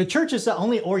church is the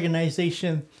only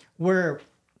organization where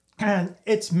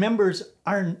its members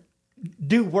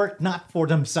do work not for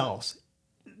themselves.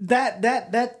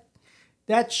 That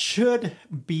should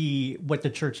be what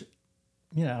the church,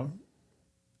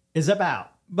 is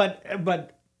about.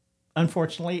 But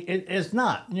unfortunately, it is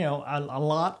not. A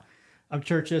lot of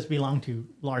churches belong to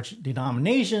large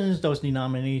denominations. Those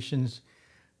denominations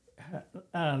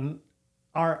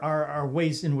are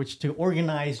ways in which to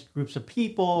organize groups of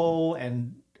people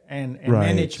and Right.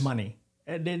 manage money.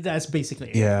 And that's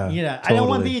basically it. Yeah, I don't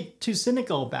want to totally. be too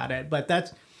cynical about it, but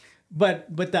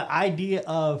the idea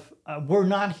of we're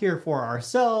not here for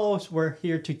ourselves, we're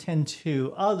here to tend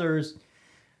to others.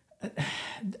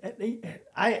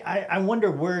 I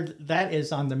wonder where that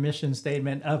is on the mission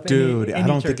statement of any I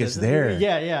don't churches. think it's there.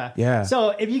 Yeah.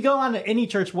 So if you go on any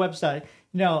church website,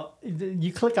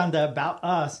 you click on the About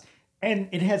Us, and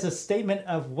it has a statement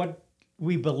of what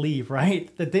we believe, right?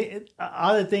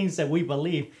 Other things that we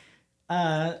believe,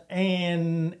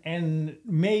 and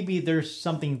maybe there's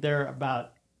something there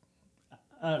about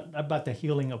the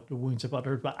healing of the wounds of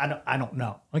others, but I don't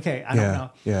know. Okay, I don't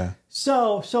know. Yeah.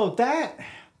 So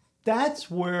that's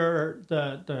where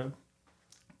the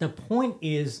point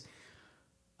is,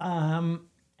 and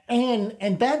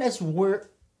that is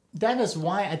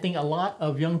why I think a lot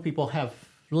of young people have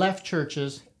left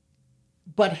churches,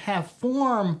 but have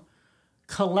formed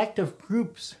collective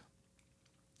groups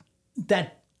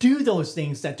that do those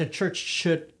things that the church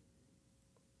should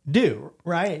do.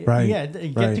 Right. Right. Yeah.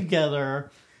 Get Right. together,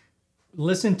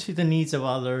 listen to the needs of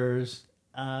others,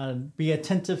 be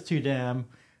attentive to them,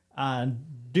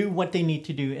 do what they need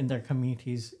to do in their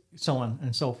communities, so on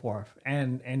and so forth.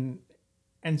 And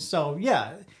so,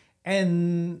 yeah.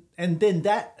 And then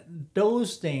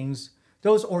those things,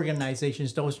 those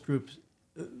organizations, those groups,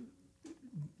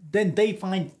 then they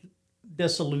find the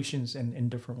solutions in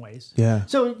different ways. Yeah.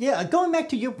 So, yeah, going back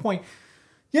to your point,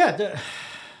 yeah,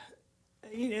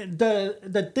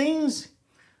 the things,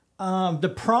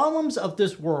 the problems of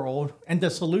this world and the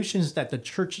solutions that the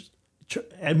church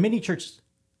and many churches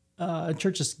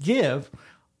give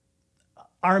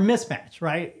are a mismatch,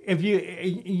 right? If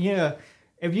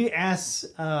you ask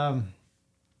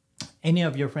any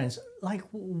of your friends, like,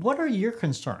 what are your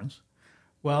concerns?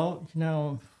 Well,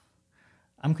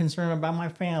 I'm concerned about my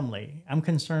family. I'm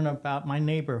concerned about my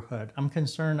neighborhood. I'm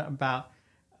concerned about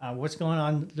what's going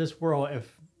on in this world.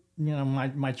 If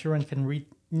my children can read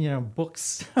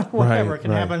books, whatever, Right, can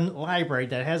have a library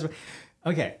that has.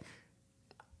 Okay,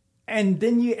 and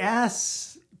then you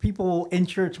ask people in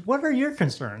church, what are your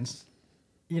concerns?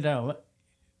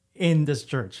 In this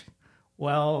church.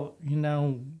 Well,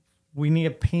 we need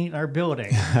to paint our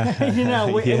building. We need,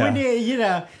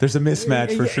 There's a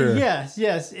mismatch for sure. Yes.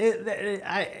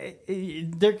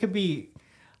 There could be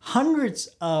hundreds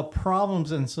of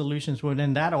problems and solutions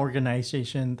within that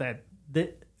organization that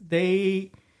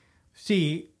they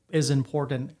see is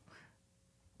important,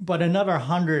 but another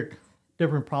 100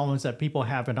 different problems that people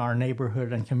have in our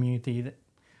neighborhood and community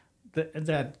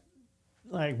that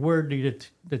like, where do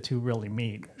the two really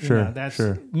meet? Sure.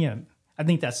 I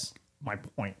think that's my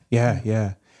point.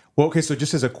 Yeah. Well, okay, so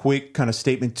just as a quick kind of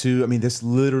statement too, I mean, this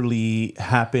literally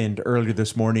happened earlier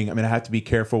this morning. I mean, I have to be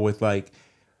careful with like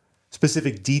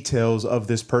specific details of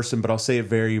this person, but I'll say it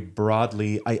very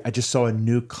broadly. I just saw a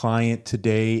new client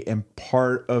today, and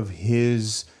part of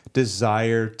his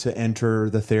desire to enter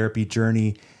the therapy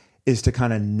journey is to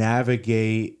kind of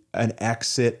navigate an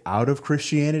exit out of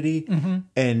Christianity.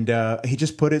 And he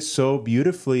just put it so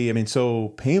beautifully, I mean, so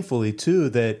painfully too,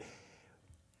 that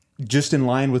just in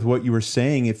line with what you were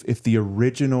saying, if the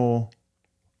original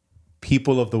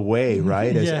people of the way,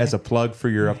 right, as a plug for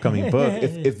your upcoming book,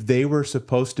 if they were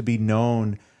supposed to be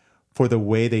known for the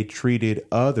way they treated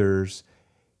others,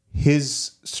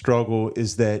 his struggle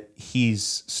is that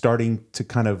he's starting to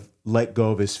kind of let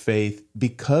go of his faith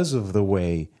because of the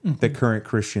way that current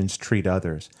Christians treat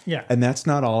others. Yeah. And that's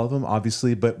not all of them,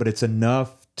 obviously, but it's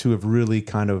enough to have really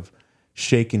kind of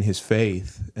shaken his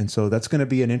faith. And so that's going to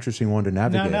be an interesting one to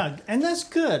navigate. No, and that's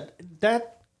good.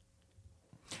 That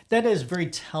is very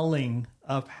telling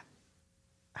of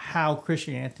how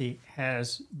Christianity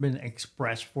has been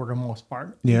expressed for the most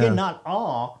part. Yeah. Again, not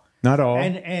all. Not all.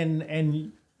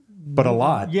 And but a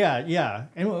lot. Yeah.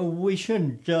 And we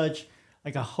shouldn't judge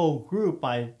like a whole group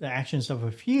by the actions of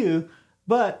a few.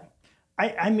 But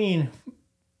I mean,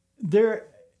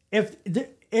 it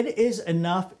is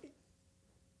enough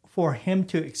for him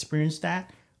to experience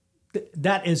that,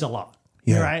 that is a lot.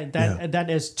 Yeah, right? That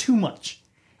is too much.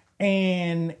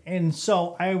 And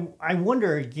so I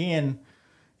wonder again,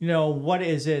 what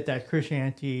is it that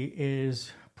Christianity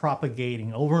is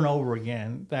propagating over and over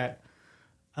again that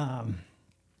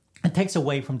it takes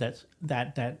away from the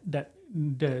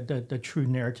true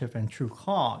narrative and true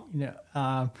call.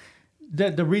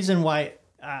 The reason why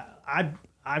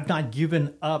I've not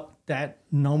given up that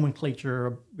nomenclature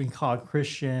of being called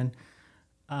Christian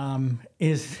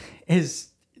is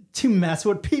to mess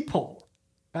with people,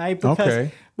 right?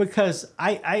 Because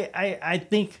I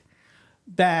think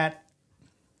that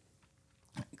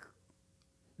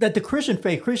the Christian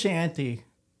faith, Christianity,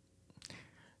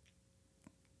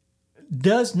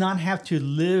 does not have to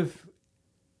live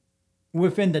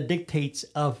within the dictates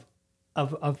of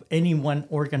any one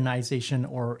organization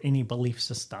or any belief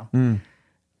system.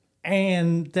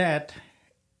 And that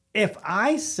if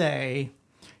I say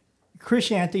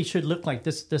Christianity should look like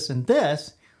this, this, and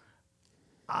this,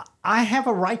 I have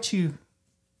a right to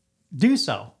do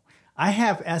so. I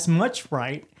have as much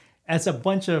right as a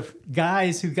bunch of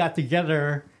guys who got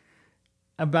together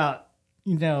about,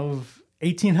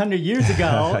 1,800 years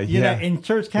ago, in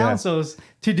church councils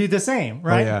to do the same,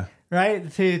 right? Oh, yeah.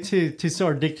 Right? To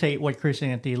sort of dictate what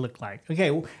Christianity looked like.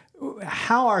 Okay,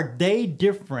 how are they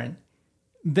different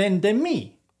than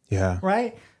me? Yeah.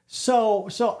 Right? So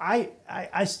I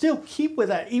still keep with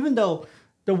that, even though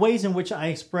the ways in which I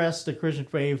express the Christian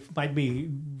faith might be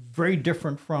very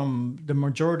different from the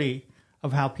majority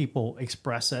of how people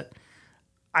express it.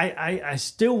 I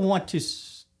still want to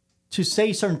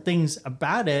say certain things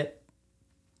about it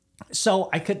so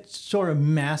I could sort of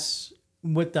mess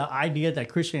with the idea that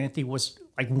Christianity was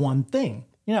like one thing.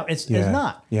 It's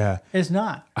not. Yeah. It's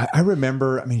not. I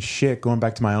remember, going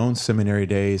back to my own seminary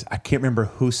days, I can't remember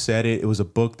who said it. It was a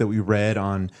book that we read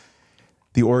on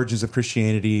the origins of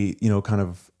Christianity, kind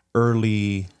of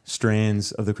early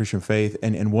strands of the Christian faith.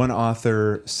 And one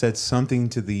author said something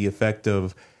to the effect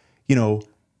of,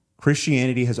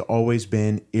 Christianity has always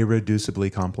been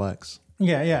irreducibly complex.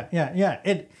 Yeah.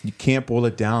 You can't boil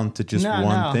it down to just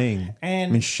one thing.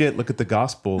 And look at the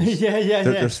Gospels.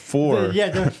 There's four.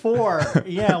 There's four.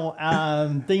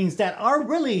 Things that are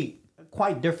really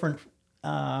quite different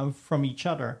from each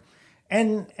other,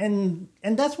 and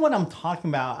that's what I'm talking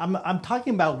about. I'm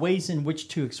talking about ways in which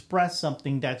to express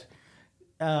something that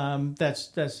can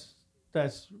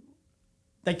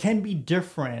be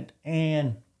different,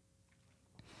 and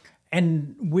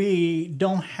we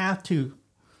don't have to.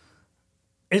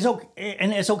 It's okay,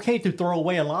 and it's okay to throw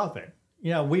away a lot of it.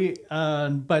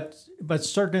 But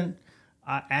certain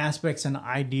aspects and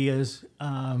ideas,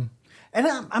 and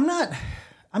I'm not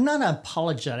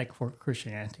apologetic for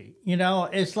Christianity.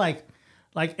 It's like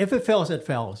if it fails, it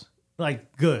fails.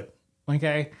 Like good,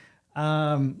 okay.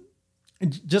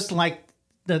 Just like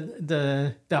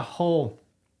the whole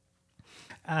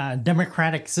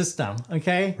democratic system,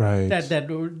 okay. Right. That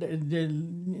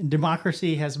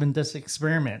democracy has been this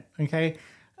experiment, okay.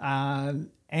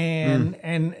 And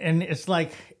it's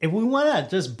like if we want to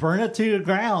just burn it to the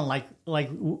ground like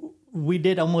we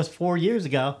did almost 4 years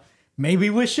ago,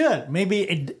 maybe we should. Maybe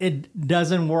it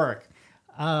doesn't work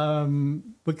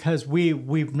because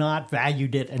we've not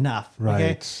valued it enough. Right.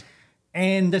 Okay?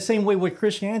 And the same way with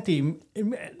Christianity,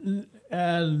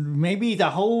 maybe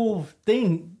the whole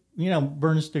thing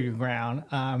burns to the ground.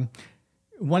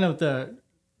 One of the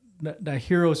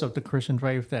heroes of the Christian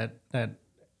faith that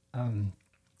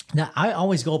I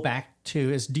always go back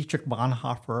to is Dietrich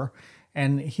Bonhoeffer,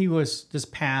 and he was this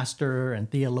pastor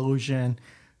and theologian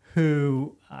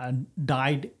who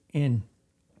died in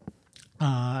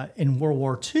in World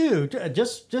War II,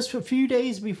 just a few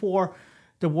days before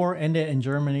the war ended in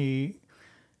Germany.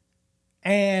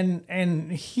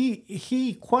 And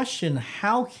he questioned,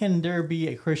 how can there be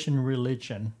a Christian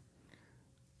religion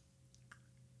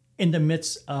in the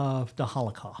midst of the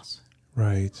Holocaust?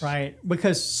 Right. Right?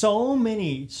 Because so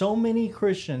many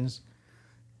Christians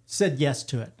said yes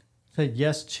to it, said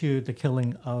yes to the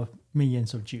killing of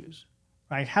millions of Jews.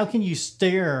 Right? How can you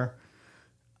stare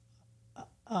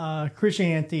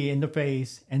Christianity in the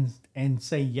face and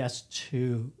say yes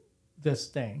to this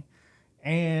thing?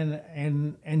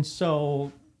 And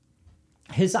so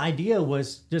his idea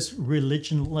was just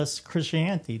religionless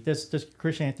Christianity, this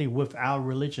Christianity without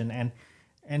religion,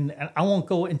 and I won't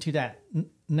go into that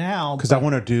now Because I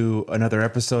want to do another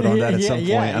episode on that at some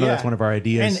point. I know that's one of our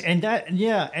ideas.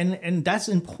 and that's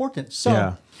important.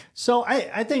 So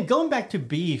I think going back to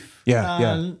beef,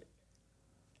 I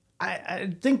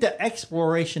think the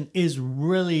exploration is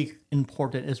really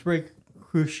important. It's very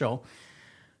crucial.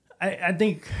 I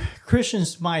think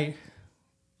Christians might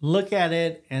look at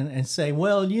it and say,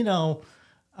 well,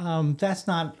 that's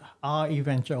not our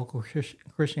evangelical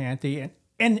Christianity.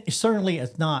 And certainly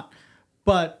it's not.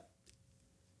 But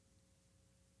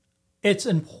it's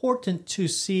important to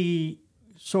see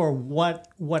sort of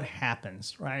what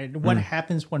happens, right? What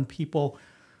happens when people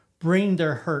bring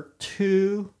their hurt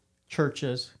to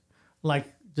churches like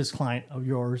this client of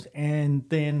yours, and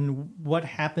then what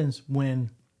happens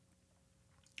when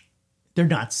they're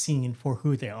not seen for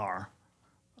who they are,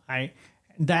 right?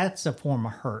 That's a form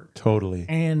of hurt. Totally.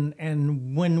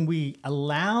 And when we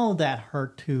allow that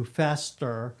hurt to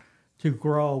fester, to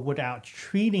grow without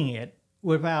treating it,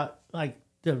 without like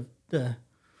the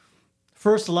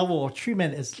first level of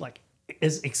treatment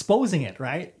is exposing it,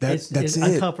 right? That's it's it.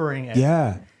 uncovering it.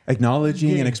 Yeah.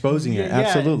 Acknowledging and exposing it.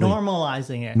 Absolutely.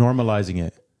 Normalizing it. Normalizing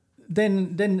it.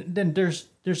 Then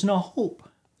there's no hope.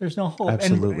 There's no hope.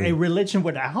 Absolutely. And a religion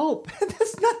without hope,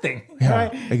 that's nothing. Yeah,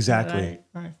 right? exactly.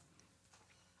 Right.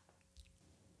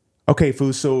 Okay,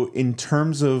 Phu, so in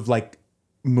terms of like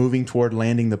moving toward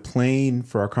landing the plane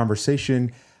for our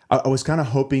conversation, I was kind of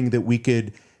hoping that we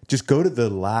could just go to the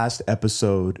last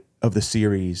episode of the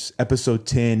series, episode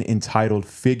 10, entitled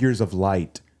Figures of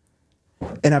Light.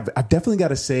 And I've definitely got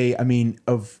to say, I mean,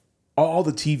 of all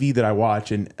the TV that I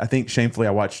watch, and I think shamefully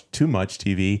I watch too much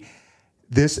TV,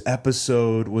 this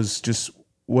episode was just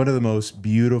one of the most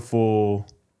beautiful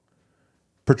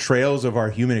portrayals of our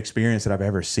human experience that I've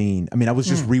ever seen. I mean, I was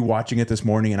just rewatching it this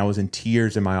morning and I was in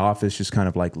tears in my office, just kind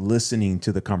of like listening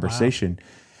to the conversation. Wow.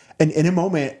 And in a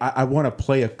moment, I want to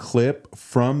play a clip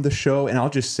from the show, and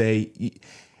I'll just say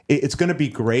it's going to be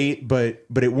great, but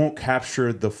it won't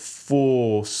capture the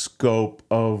full scope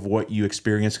of what you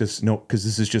experience because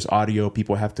this is just audio.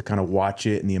 People have to kind of watch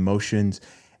it and the emotions,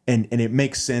 and it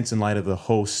makes sense in light of the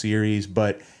whole series.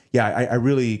 But yeah, I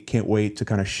really can't wait to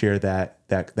kind of share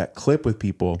that clip with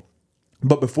people.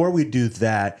 But before we do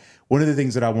that, one of the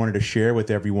things that I wanted to share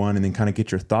with everyone and then kind of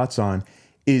get your thoughts on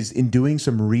is, in doing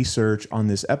some research on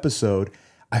this episode,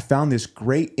 I found this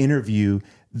great interview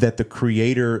that the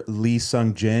creator Lee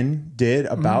Sung-jin did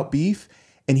about beef.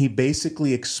 And he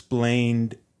basically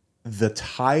explained the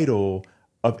title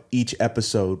of each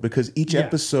episode, because each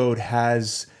episode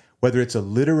has, whether it's a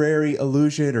literary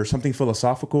allusion or something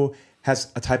philosophical,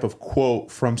 has a type of quote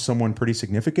from someone pretty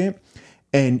significant.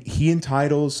 And he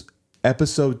entitles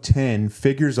episode 10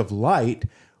 Figures of Light,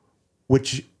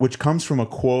 which comes from a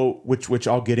quote, which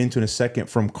I'll get into in a second,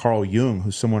 from Carl Jung,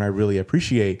 who's someone I really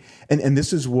appreciate. And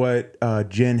this is what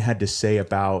Jen had to say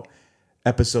about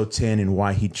episode 10 and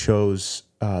why he chose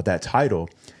that title.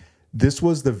 This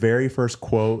was the very first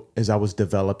quote as I was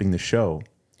developing the show.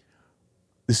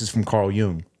 This is from Carl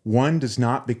Jung. One does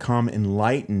not become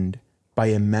enlightened by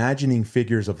imagining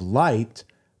figures of light,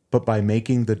 but by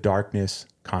making the darkness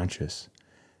conscious.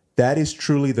 That is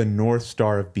truly the North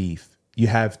Star of beef. You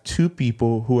have two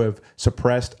people who have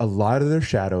suppressed a lot of their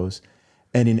shadows,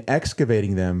 and in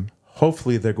excavating them,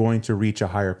 hopefully they're going to reach a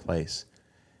higher place.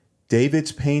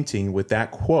 David's painting with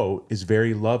that quote is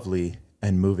very lovely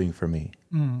and moving for me.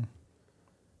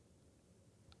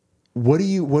 What do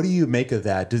you make of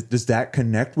that? Does that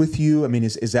connect with you? I mean,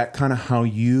 is that kind of how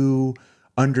you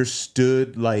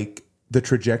understood like the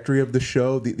trajectory of the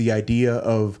show, the idea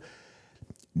of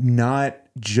not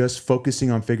just focusing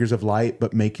on figures of light,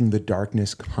 but making the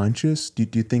darkness conscious? Do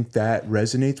you think that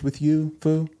resonates with you,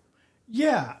 Phu?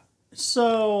 Yeah.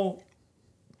 So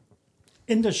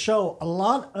in the show, a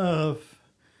lot of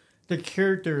the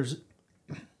characters,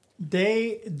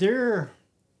 their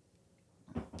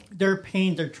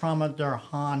pain, their trauma, their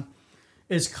harm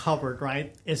is covered,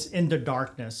 right? It's in the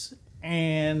darkness.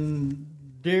 And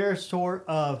they're sort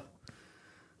of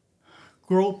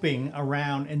groping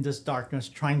around in this darkness,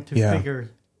 trying to figure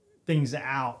things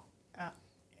out.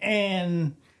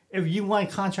 And if you want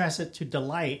to contrast it to the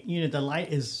light, the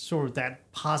light is sort of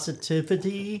that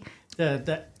positivity,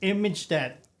 the image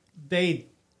that they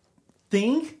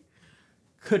think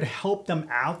could help them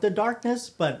out the darkness,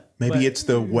 but maybe it's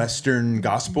the Western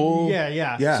gospel.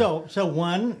 Yeah. So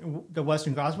one, the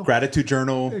Western gospel, gratitude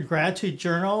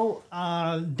journal.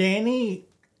 Danny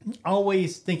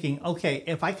always thinking, okay,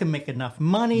 if I can make enough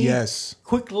money,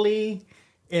 quickly,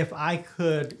 if I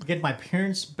could get my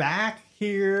parents back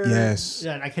here,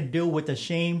 that I could deal with the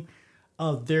shame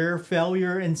of their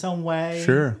failure in some way.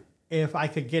 Sure. If I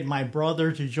could get my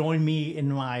brother to join me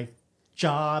in my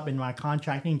job, in my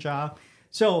contracting job.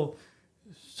 So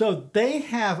they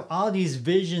have all these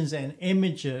visions and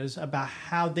images about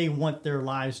how they want their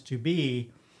lives to be,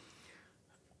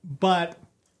 but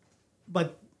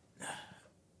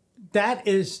that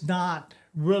is not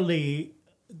really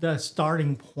the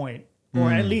starting point,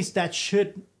 or at least that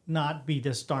should not be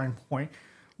the starting point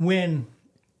when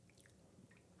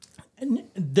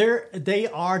they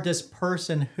are this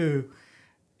person who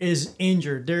is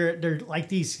injured. They're like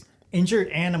these injured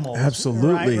animals.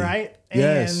 Absolutely. Right?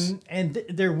 Yes. And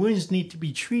their wounds need to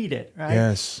be treated, right?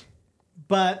 Yes.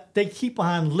 But they keep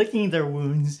on licking their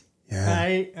wounds,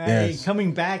 right? Yes.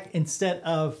 Coming back instead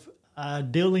of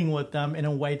dealing with them in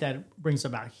a way that brings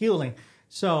about healing.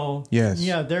 So,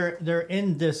 they're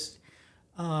in this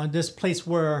this place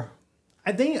where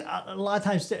I think a lot of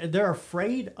times they're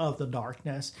afraid of the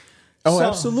darkness. Oh,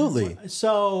 absolutely.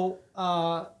 So,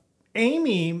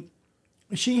 Amy,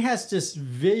 she has this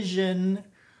vision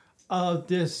of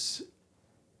this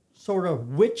sort of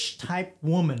witch type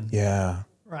woman. Yeah.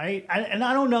 Right? And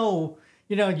I don't know,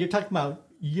 you're talking about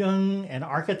Jung and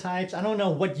archetypes. I don't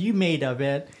know what you made of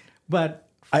it, but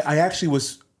I actually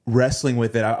was wrestling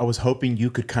with it. I was hoping you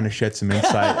could kind of shed some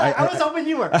insight. I was hoping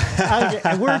you were.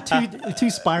 We're two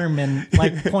Spider-Men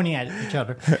like pointing at each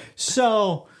other.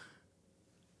 So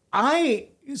I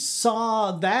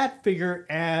saw that figure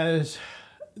as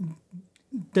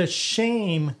the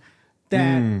shame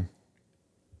that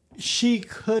she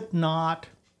could not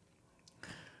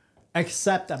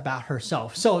accept about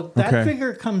herself. So that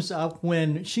figure comes up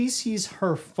when she sees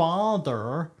her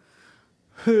father,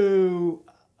 who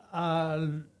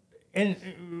in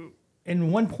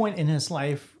one point in his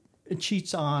life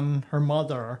cheats on her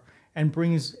mother and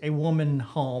brings a woman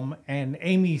home. And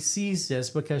Amy sees this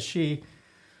because she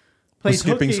plays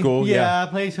skipping hooky. school. Yeah,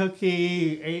 plays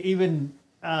hooky. Even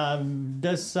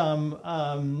does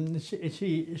some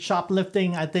she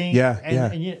shoplifting, I think.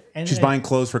 And she's buying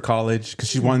clothes for college because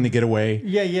she's wanting to get away.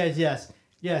 Yes.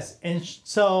 And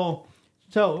so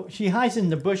she hides in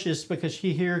the bushes because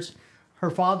she hears her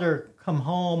father come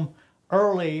home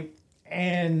early,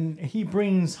 and he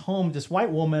brings home this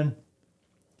white woman,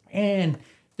 and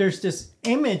there's this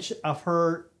image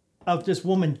of this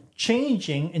woman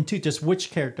changing into this witch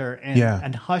character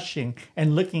and hushing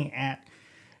and looking at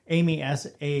Amy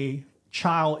as a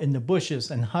child in the bushes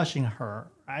and hushing her,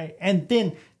 right? And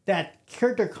then that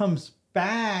character comes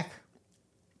back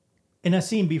in a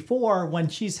scene before when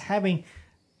she's having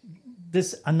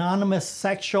this anonymous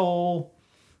sexual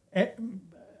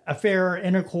affair,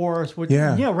 intercourse with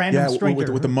random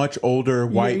stranger with a much older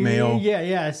white male.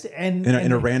 And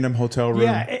in a random hotel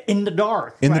room. In the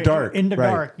dark. In the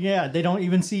dark. Yeah, they don't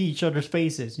even see each other's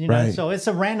faces. So it's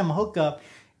a random hookup,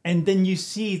 and then you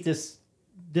see this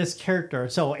character.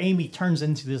 So Amy turns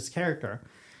into this character,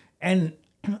 and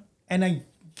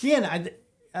again,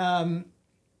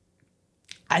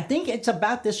 I think it's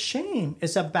about this shame.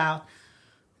 It's about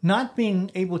not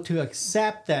being able to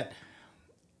accept that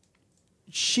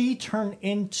she turned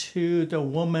into the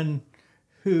woman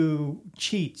who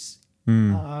cheats.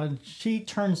 She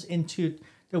turns into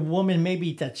the woman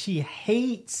maybe that she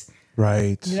hates.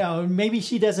 Right. Maybe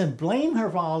she doesn't blame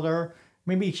her father.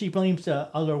 Maybe she blames the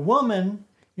other woman,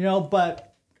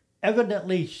 but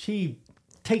evidently she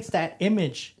takes that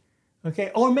image.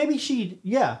 Okay. Or maybe she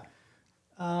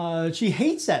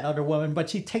hates that other woman, but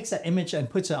she takes that image and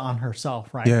puts it on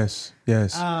herself, right? Yes.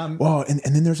 Well, and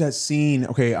then there's that scene.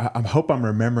 Okay, I hope I'm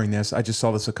remembering this. I just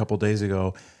saw this a couple days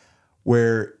ago,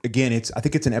 where again, I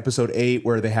think it's in episode 8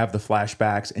 where they have the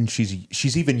flashbacks, and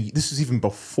she's even, this is even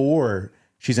before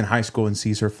she's in high school and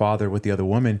sees her father with the other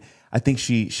woman. I think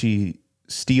she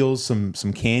steals some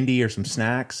candy or some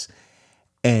snacks,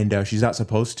 and she's not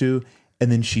supposed to.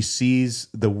 And then she sees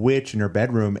the witch in her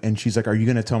bedroom, and she's like, "Are you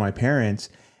going to tell my parents?"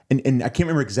 And I can't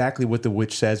remember exactly what the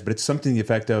witch says, but it's something to the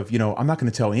effect of, I'm not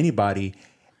going to tell anybody.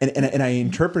 And I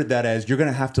interpret that as you're going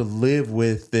to have to live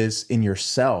with this in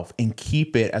yourself and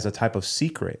keep it as a type of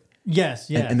secret. Yes,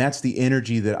 yes. And that's the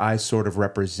energy that I sort of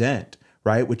represent,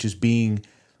 right? Which is being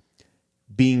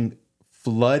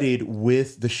flooded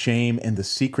with the shame and the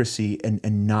secrecy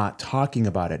and not talking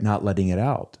about it, not letting it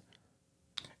out.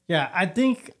 Yeah, I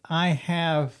think I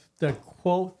have the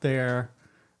quote there.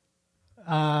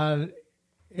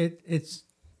 It's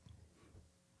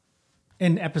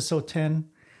in episode 10.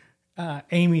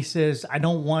 Amy says, "I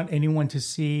don't want anyone to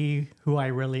see who I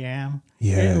really am."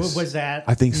 Yes. Was that?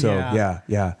 I think so. Yeah.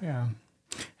 Yeah.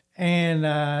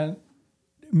 And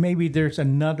maybe there's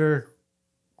another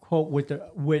quote with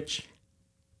the witch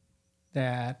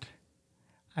that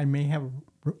I may have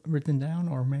written down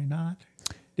or may not.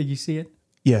 Did you see it?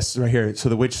 Yes, right here. So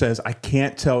the witch says, "I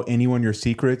can't tell anyone your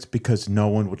secrets because no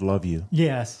one would love you."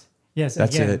 Yes. That's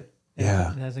again. it.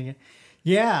 Yeah. That's again.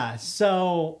 Yeah.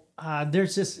 So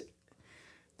there's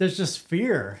this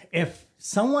fear. If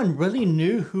someone really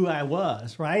knew who I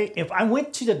was, right? If I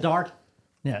went to the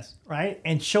darkness, right,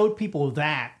 and showed people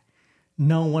that,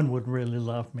 no one would really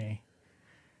love me.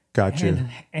 Gotcha.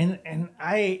 And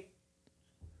I,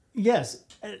 yes,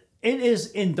 it is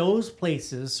in those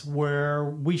places where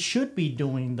we should be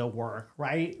doing the work,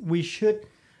 right? We should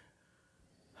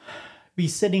be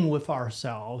sitting with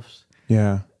ourselves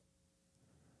Yeah.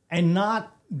 and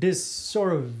not this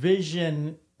sort of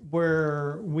vision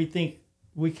where we think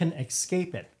we can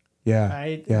escape it, Yeah.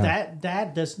 right? Yeah.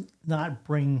 That does not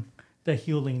bring the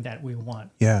healing that we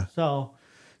want. Yeah. So,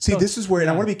 See, this is where, and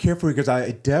I want to be careful because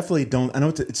I definitely don't, I know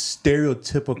it's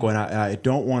stereotypical, and I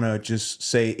don't want to just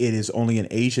say it is only an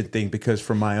Asian thing, because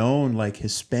from my own like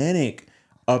Hispanic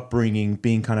upbringing,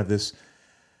 being kind of this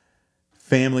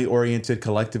family-oriented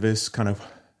collectivist kind of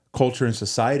culture and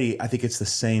society, I think it's the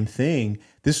same thing.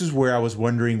 This is where I was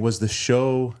wondering, was the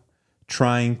show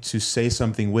trying to say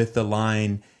something with the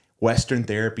line, Western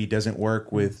therapy doesn't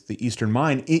work with the Eastern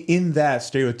mind, in that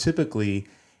stereotypically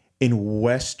in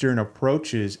Western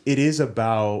approaches, it is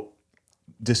about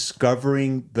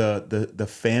discovering the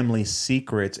family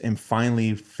secrets and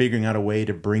finally figuring out a way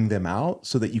to bring them out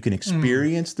so that you can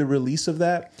experience the release of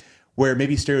that. Where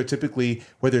maybe stereotypically,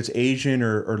 whether it's Asian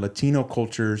or Latino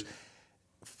cultures,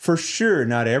 for sure,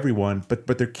 not everyone,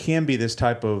 but there can be this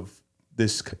type of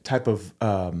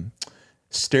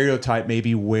stereotype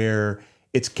maybe where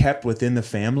it's kept within the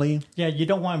family. yeah, you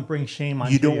don't want to bring shame on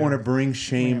You don't want to bring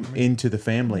shame into the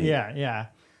family. Yeah.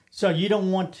 So you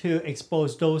don't want to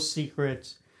expose those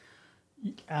secrets.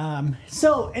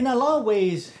 So in a lot of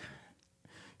ways,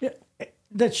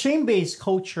 the shame-based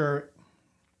culture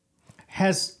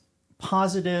has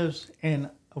positives and,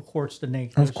 of course, the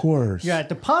negatives. Of course. Yeah,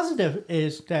 the positive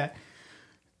is that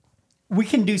we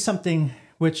can do something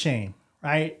with shame,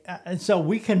 right? And so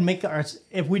we can make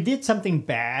if we did something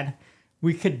bad,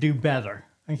 we could do better,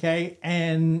 okay?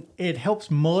 And it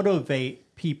helps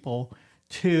motivate people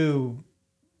to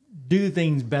do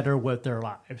things better with their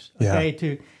lives, okay?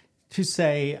 Yeah. To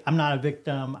say, I'm not a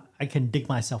victim, I can dig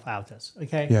myself out of this,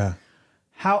 okay? Yeah.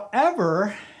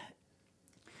 However,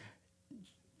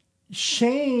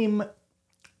 shame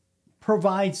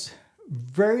provides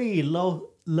very little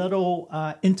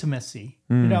intimacy.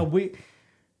 You know,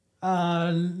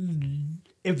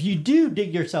 if you do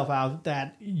dig yourself out,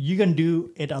 that you can do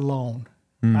it alone,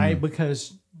 right?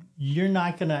 Because you're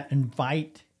not going to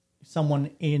invite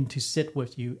someone in to sit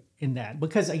with you in that.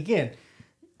 Because again,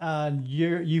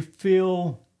 you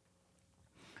feel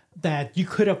that you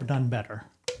could have done better,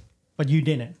 but you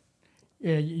didn't.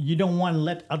 You don't want to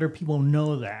let other people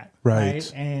know that,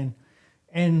 right?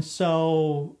 And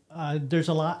so there's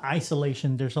a lot of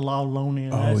isolation. There's a lot of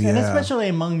loneliness, and especially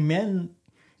among men.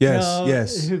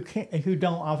 Yes. Who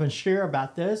don't often share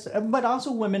about this, but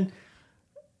also women.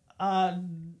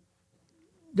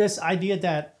 This idea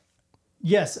that,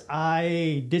 yes,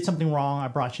 I did something wrong, I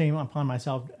brought shame upon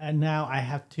myself, and now I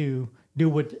have to deal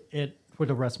with it for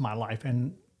the rest of my life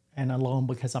and alone,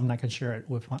 because I'm not going to share it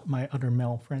with my other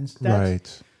male friends.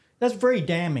 That's very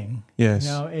damning. Yes. You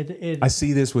know, I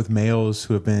see this with males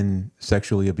who have been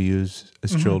sexually abused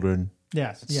as children.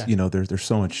 Yes. You know, there's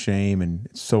so much shame, and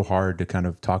it's so hard to kind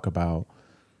of talk about.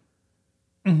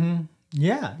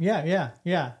 Yeah.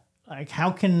 Like,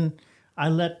 how can I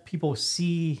let people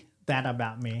see that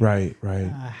about me? Right.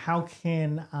 How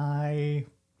can I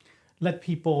let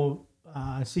people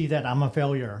see that I'm a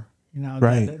failure? You know,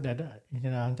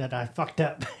 that I fucked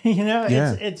up. You know,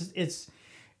 it's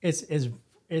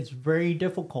very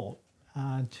difficult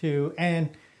to and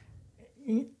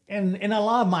in a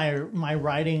lot of my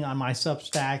writing on my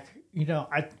Substack, you know,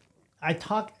 I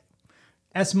talk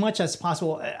as much as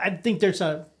possible. I think there's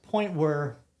a point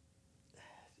where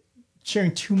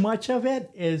sharing too much of it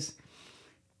is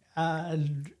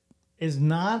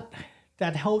not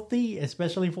that healthy,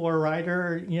 especially for a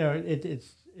writer. You know,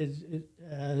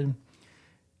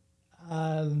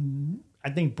 I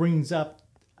think brings up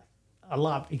a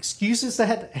lot of excuses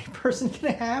that a person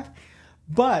can have,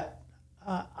 but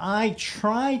I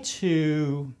try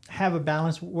to have a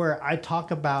balance where I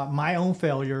talk about my own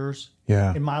failures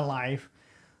in my life,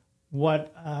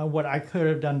 what I could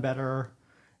have done better,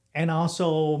 and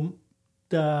also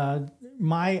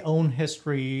my own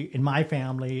history in my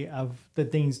family of the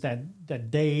things that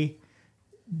they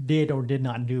did or did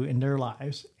not do in their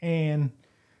lives, and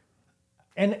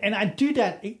I do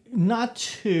that not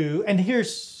to. And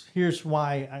here's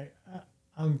why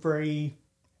I'm very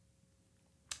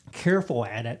careful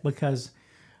at it, because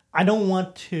I don't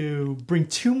want to bring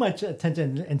too much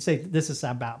attention and say this is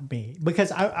about me,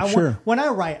 because I want, when I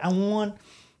write, I want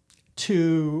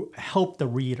to help the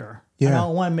reader. I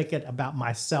don't want to make it about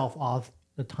myself all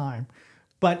the time.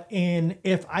 But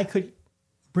if I could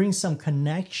bring some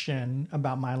connection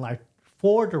about my life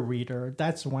for the reader,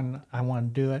 that's when I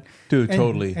want to do it. Dude,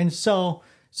 totally. And so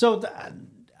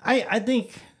I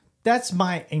think that's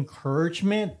my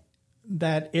encouragement,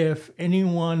 that if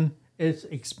anyone is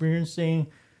experiencing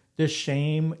this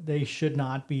shame, they should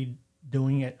not be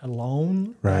doing it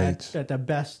alone. Right. That the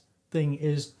best thing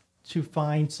is to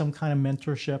find some kind of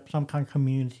mentorship, some kind of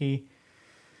community,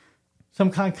 some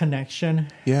kind of connection.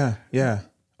 Yeah,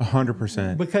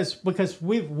 100%. Because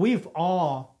we've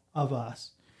all of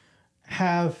us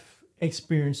have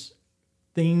experienced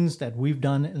things that we've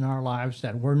done in our lives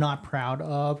that we're not proud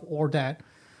of, or that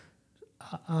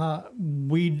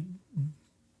we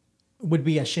would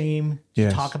be ashamed to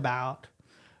talk about.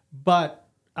 But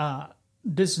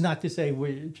this is not to say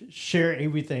we share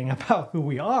everything about who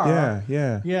we are.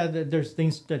 Yeah. There's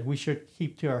things that we should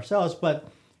keep to ourselves, but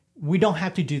we don't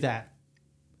have to do that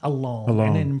alone.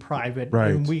 And in private.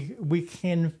 Right. And we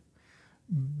can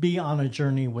be on a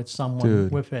journey with someone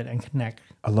with it and connect.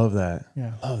 I love that.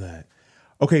 Yeah. I love that.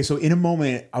 Okay, so in a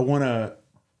moment, I want to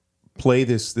play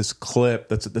this clip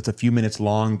that's a few minutes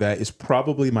long that is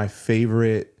probably my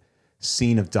favorite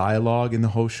scene of dialogue in the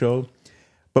whole show.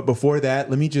 But before that,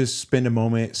 let me just spend a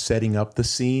moment setting up the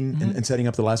scene and setting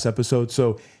up the last episode.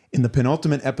 So in the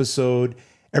penultimate episode,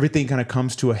 everything kind of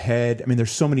comes to a head. I mean,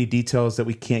 there's so many details that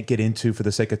we can't get into for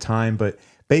the sake of time, but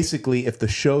basically, if the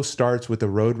show starts with a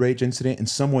road rage incident, in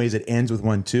some ways it ends with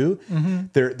one too.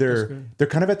 They're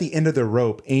kind of at the end of the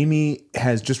rope. Amy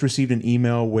has just received an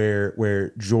email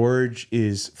where George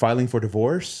is filing for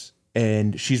divorce,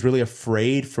 and she's really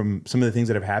afraid from some of the things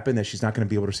that have happened that she's not going to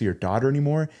be able to see her daughter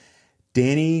anymore.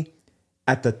 Danny,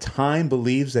 at the time,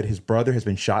 believes that his brother has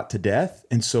been shot to death,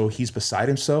 and so he's beside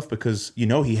himself because, you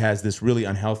know, he has this really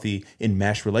unhealthy,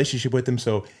 enmeshed relationship with him.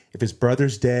 So if his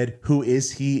brother's dead, who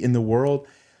is he in the world?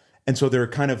 And so they're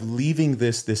kind of leaving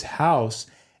this house,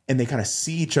 and they kind of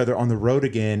see each other on the road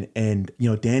again. And, you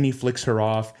know, Danny flicks her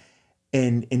off,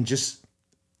 and just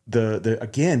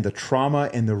the trauma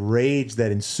and the rage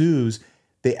that ensues,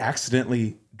 they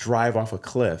accidentally drive off a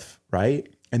cliff, right?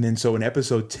 And then so in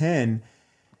episode 10,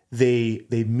 they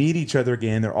meet each other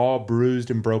again. They're all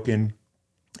bruised and broken.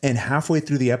 And halfway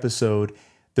through the episode,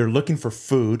 they're looking for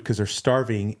food because they're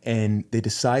starving, and they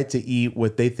decide to eat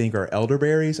what they think are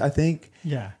elderberries, I think.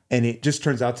 Yeah. And it just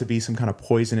turns out to be some kind of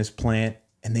poisonous plant.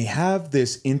 And they have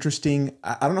this interesting,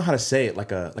 I don't know how to say it,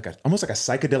 like almost like a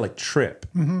psychedelic trip.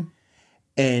 Mm-hmm.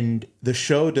 And the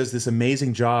show does this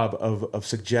amazing job of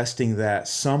suggesting that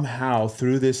somehow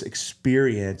through this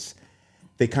experience,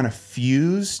 they kind of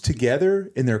fuse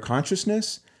together in their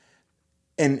consciousness.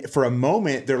 And for a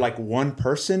moment, they're like one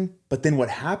person. But then what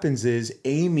happens is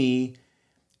Amy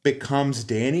becomes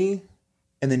Danny,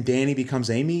 and then Danny becomes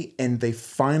Amy, and they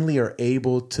finally are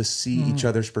able to see each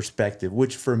other's perspective,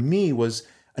 which for me was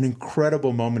an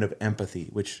incredible moment of empathy,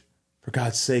 which, for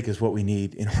God's sake, is what we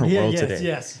need in our world today.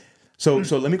 Yes. So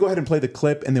let me go ahead and play the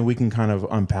clip, and then we can kind of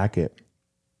unpack it.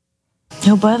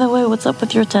 Yo, by the way, what's up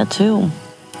with your tattoo?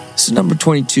 This is number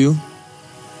 22.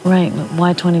 Right,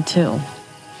 why 22?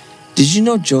 Did you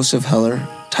know Joseph Heller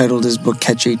titled his book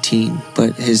Catch 18,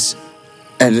 but his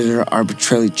editor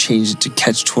arbitrarily changed it to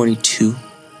Catch 22?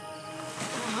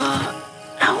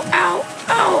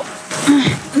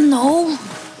 No.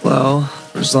 Well,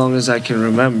 for as long as I can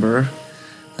remember,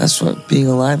 that's what being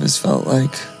alive has felt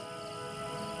like.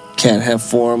 Can't have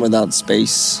form without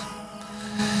space.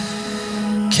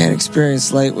 Can't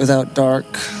experience light without dark.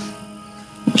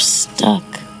 We're stuck.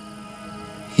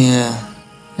 Yeah,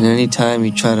 and any time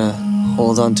you try to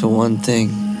hold on to one thing,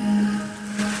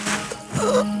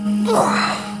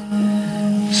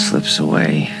 slips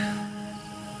away.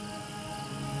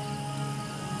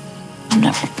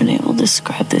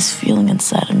 describe this feeling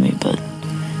inside of me, but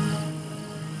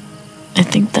I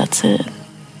think that's it.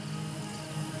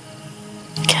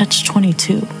 Catch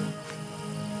 22.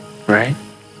 Right?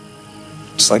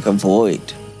 It's like a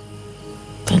void.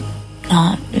 But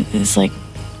not. It's like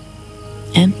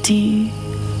empty,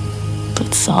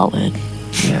 but solid.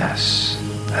 Yes,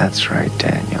 that's right,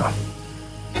 Daniel.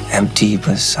 Empty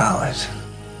but solid.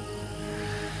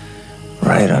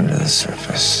 Right under the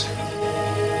surface.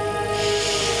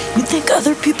 You think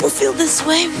other people feel this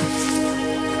way?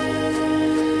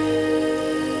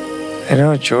 I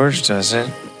know George doesn't.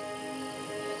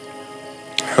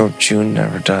 I hope June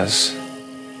never does.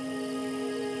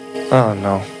 Oh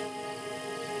no.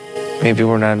 Maybe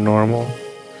we're not normal.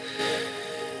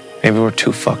 Maybe we're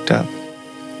too fucked up.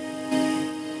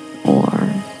 Or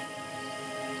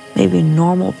maybe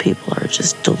normal people are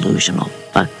just delusional,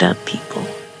 fucked up people.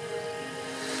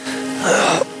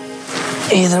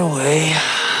 Either way.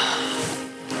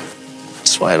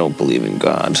 That's why I don't believe in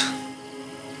God.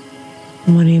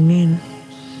 What do you mean?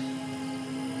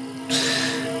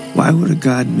 Why would a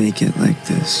God make it like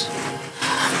this?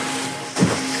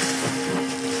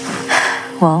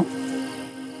 Well,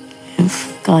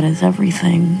 if God is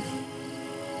everything,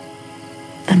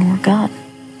 then we're God.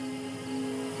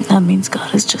 That means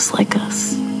God is just like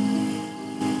us.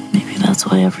 Maybe that's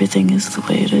why everything is the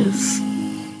way it is.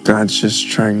 God's just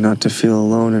trying not to feel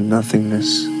alone in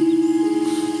nothingness.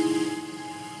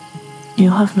 You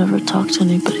have never talked to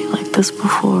anybody like this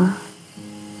before.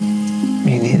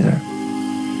 Me neither.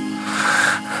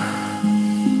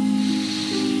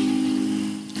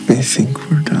 I think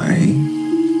we're dying.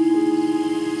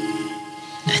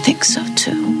 I think so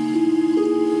too.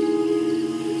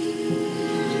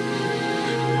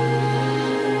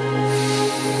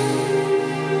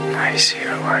 I see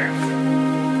your life.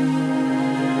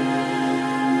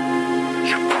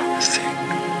 You poor thing.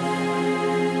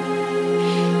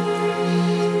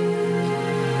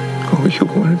 All you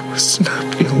wanted was to not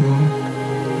be alone.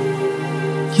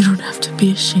 You don't have to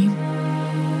be ashamed.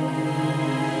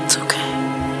 It's okay.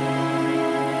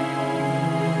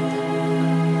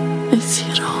 I see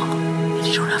it all, and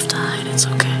you don't have to hide. It's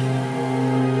okay.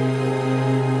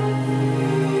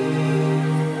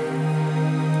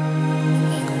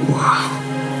 Wow.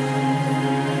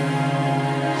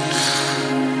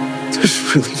 There's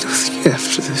really nothing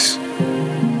after this.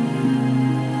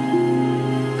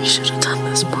 We should have done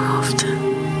this more often.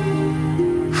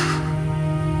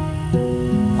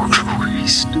 What a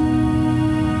waste.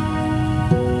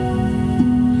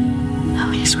 At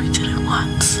least we did it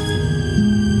once.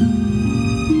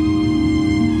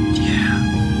 Yeah.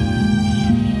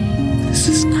 This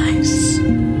is nice.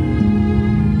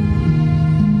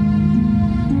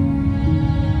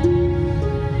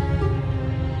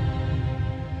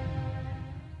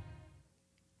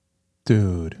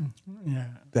 Dude, Yeah.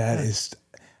 that is,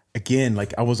 again,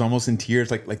 like I was almost in tears,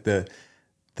 like the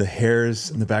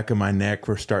hairs in the back of my neck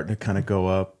were starting to kind of go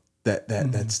up.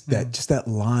 That's just that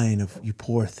line of "you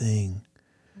poor thing."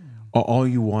 All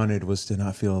you wanted was to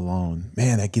not feel alone.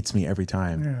 Man, that gets me every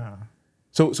time. Yeah.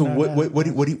 So what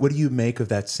do you make of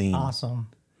that scene? Awesome.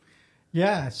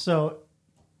 Yeah. So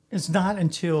it's not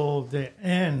until the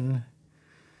end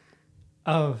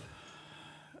of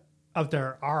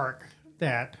their arc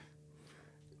that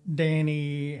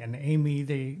Danny and Amy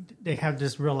they have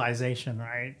this realization,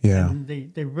 right? Yeah. And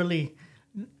they really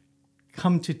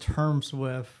come to terms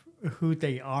with who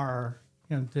they are.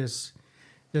 You know, this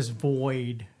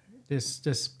void, this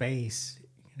space.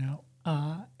 You know,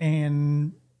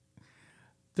 and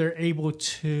they're able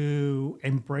to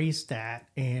embrace that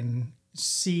and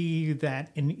see that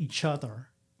in each other.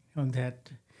 You know,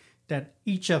 that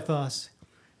each of us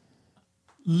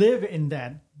live in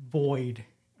that void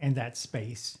and that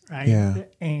space, right? Yeah.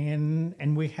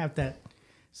 And we have that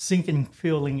sinking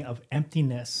feeling of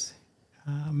emptiness,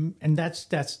 and that's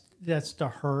the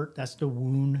hurt, that's the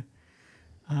wound,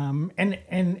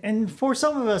 and for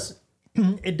some of us,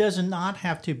 it does not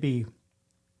have to be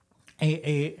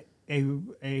a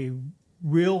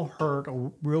real hurt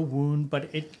or real wound,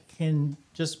 but it can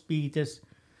just be this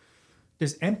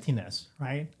emptiness,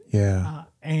 right? Yeah.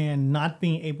 And not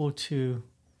being able to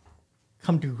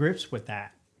come to grips with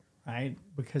that, right?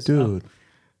 Because Dude.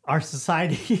 our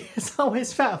society has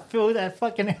always filled that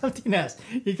fucking emptiness.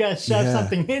 You got to shove Yeah.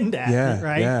 something in that, Yeah,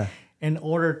 right? yeah. In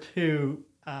order to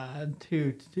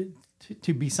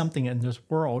be something in this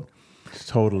world.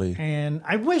 Totally. And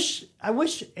I wish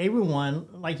everyone,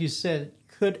 like you said,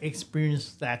 could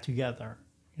experience that together.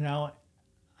 You know,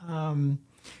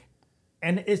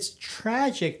 and it's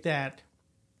tragic that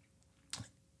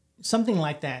something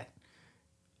like that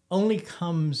only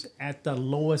comes at the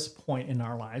lowest point in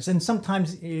our lives, and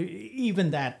sometimes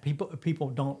even that people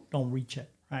don't reach it,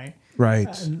 right?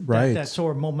 Right. Right. That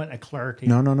sort of moment of clarity.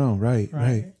 No.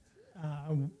 Right.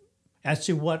 As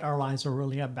to what our lives are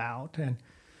really about. And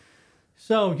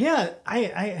so, yeah,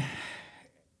 I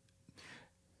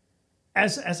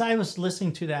as I was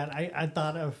listening to that, I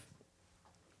thought of,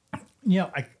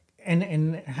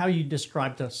 and how you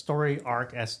described the story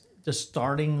arc as just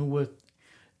starting with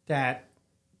that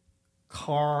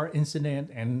car incident,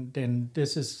 and then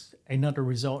this is another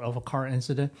result of a car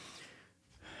incident.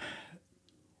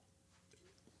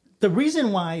 The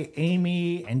reason why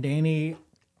Amy and Danny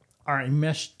are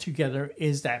enmeshed together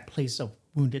is that place of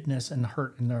woundedness and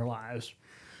hurt in their lives.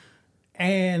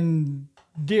 And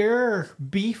their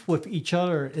beef with each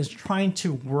other is trying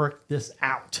to work this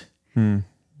out.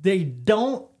 They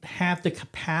don't have the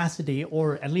capacity,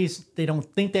 or at least they don't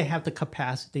think they have the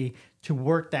capacity to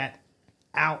work that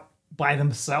out by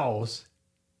themselves,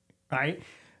 right?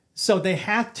 So they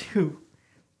have to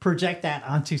project that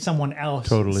onto someone else,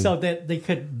 Totally. so that they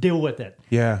could deal with it.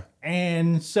 Yeah.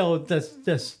 And so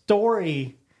the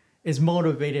story is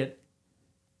motivated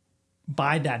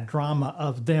by that drama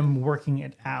of them working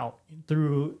it out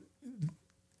through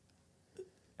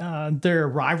their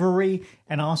rivalry,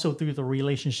 and also through the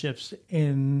relationships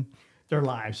in their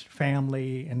lives,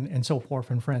 family, and so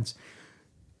forth, and friends.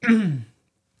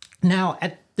 Now,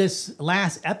 at this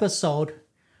last episode,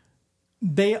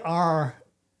 they are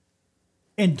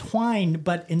entwined,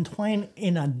 but entwined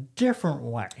in a different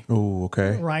way. Oh,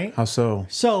 okay. Right? How so?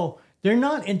 So they're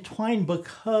not entwined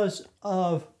because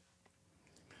of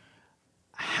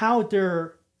how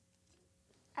they're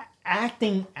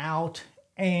acting out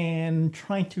and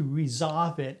trying to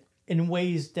resolve it in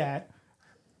ways that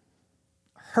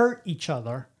hurt each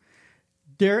other.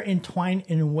 They're entwined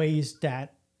in ways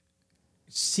that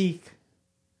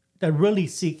really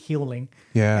seek healing.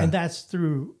 Yeah. And that's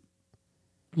through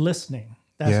listening.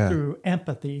 That's through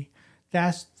empathy.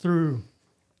 That's through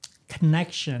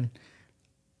connection.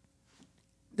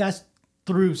 That's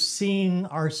through seeing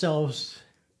ourselves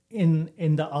in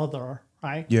the other,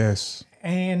 right? Yes.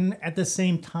 And at the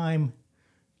same time,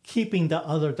 keeping the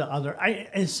other.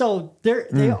 And so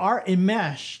they are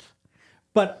enmeshed,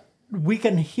 but we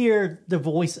can hear the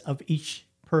voice of each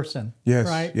person. Yes.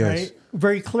 Right. Yes. Right.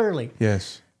 Very clearly.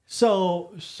 Yes.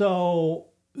 So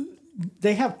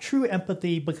they have true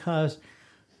empathy because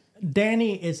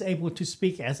Danny is able to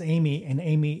speak as Amy, and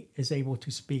Amy is able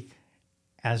to speak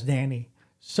as Danny.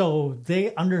 So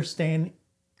they understand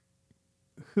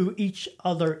who each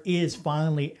other is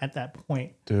finally at that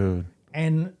point. Dude.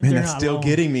 And Man, they're that's not still alone,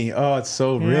 getting me. Oh, it's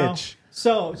so you know? rich.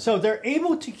 So they're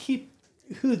able to keep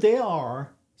who they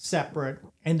are separate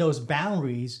and those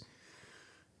boundaries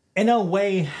in a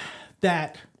way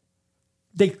that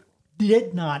they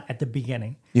did not at the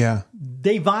beginning. Yeah.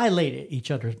 They violated each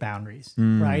other's boundaries,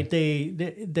 right?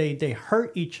 They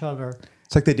hurt each other.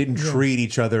 It's like they didn't treat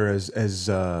each other as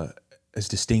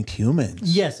distinct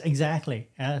humans. Yes, exactly.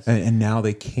 Yes. And now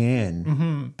they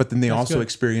can. But then they also good.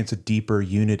 experience a deeper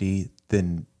unity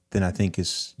than I think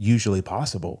is usually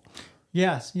possible.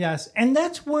 Yes. And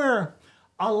that's where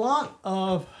a lot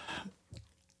of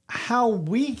how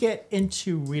we get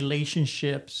into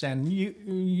relationships, and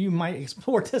you might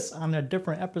explore this on a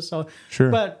different episode. Sure.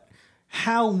 But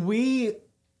how we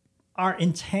are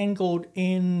entangled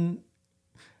in,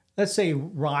 let's say,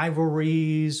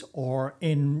 rivalries, or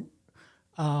in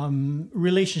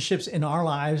relationships in our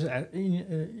lives,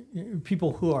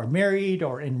 people who are married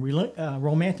or in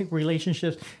romantic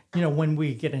relationships, when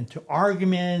we get into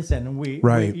arguments and we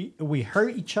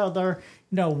hurt each other,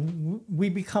 we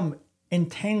become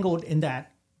entangled in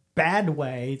that bad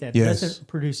way that doesn't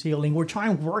produce healing. We're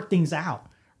trying to work things out,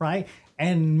 right?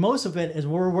 And most of it is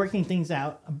we're working things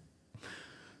out.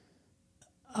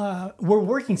 We're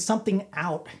working something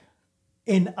out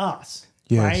in us.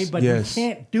 Yes, right? But yes. we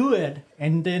can't do it,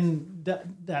 and then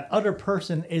that other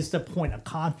person is the point of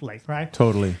conflict, right?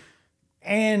 Totally.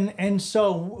 And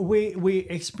so we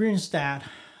experience that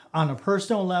on a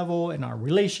personal level, in our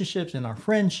relationships, in our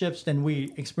friendships. Then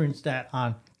we experience that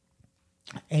on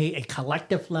a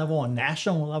collective level, a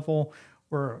national level,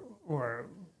 where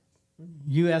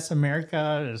U.S.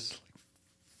 America is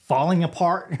falling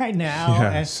apart right now.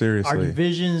 Yeah, and seriously. Our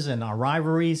divisions and our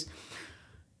rivalries.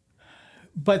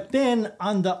 But then,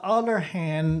 on the other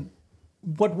hand,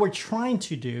 what we're trying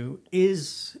to do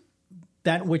is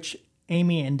that which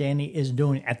Amy and Danny is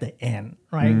doing at the end,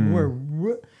 right?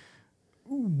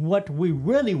 What we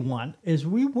really want is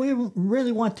we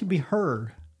really want to be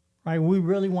heard, right? We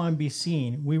really want to be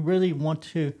seen. We really want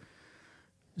to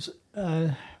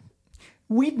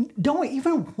we don't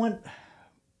even want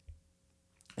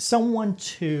someone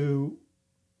to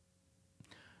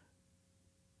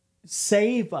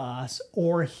save us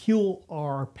or heal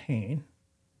our pain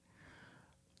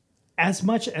as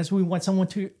much as we want someone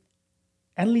to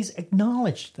at least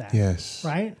acknowledge that. Yes.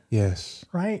 Right? Yes.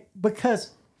 Right?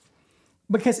 Because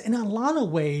in a lot of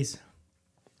ways,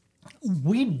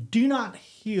 we do not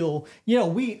heal. You know,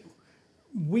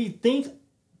 we think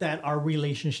that our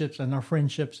relationships and our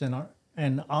friendships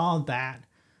and all that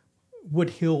would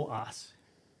heal us.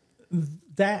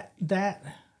 That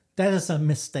is a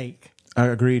mistake. I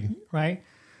agreed. Right?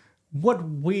 What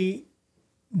we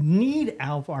need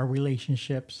out of our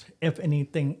relationships, if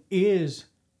anything, is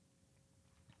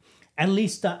at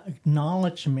least the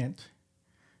acknowledgement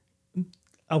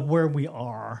of where we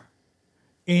are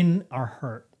in our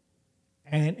hurt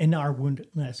and in our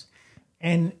woundedness.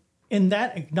 And in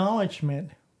that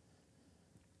acknowledgement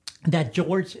that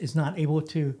George is not able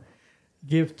to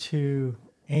give to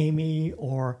Amy,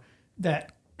 or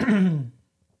that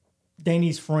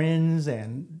Danny's friends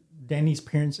and Danny's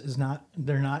parents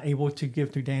they're not able to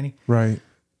give to Danny. Right.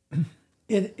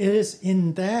 It is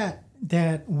in that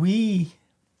we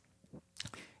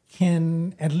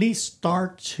can at least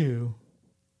start to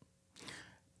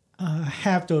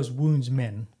have those wounds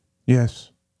mend. Yes.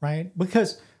 Right?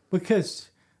 Because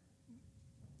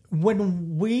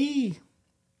when we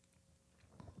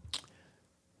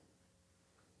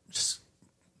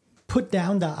put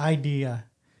down the idea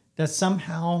that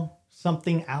somehow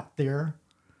something out there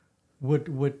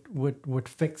would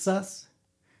fix us,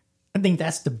 I think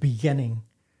that's the beginning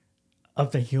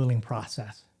of the healing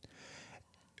process.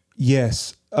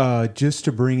 Yes. Just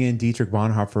to bring in Dietrich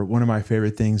Bonhoeffer, one of my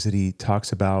favorite things that he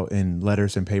talks about in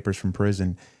Letters and Papers from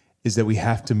Prison is that we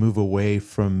have to move away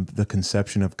from the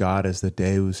conception of God as the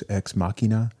Deus ex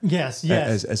machina. Yes.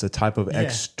 As a type of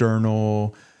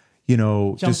external,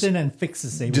 jumps in and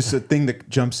fixes things. Just a thing that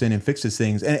jumps in and fixes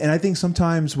things. And I think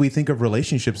sometimes we think of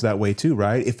relationships that way too,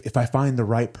 right? If I find the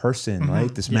right person,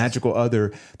 right, this magical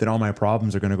other, then all my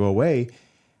problems are going to go away.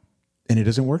 And it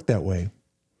doesn't work that way.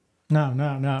 No,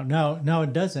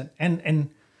 it doesn't. And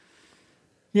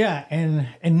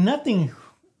nothing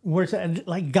works.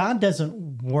 Like, God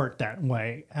doesn't work that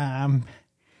way.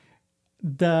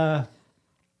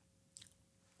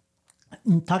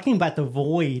 Talking about the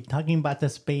void, talking about the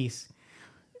space,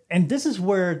 and this is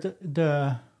where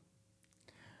the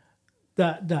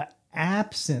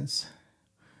absence,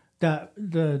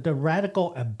 the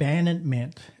radical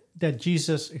abandonment that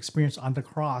Jesus experienced on the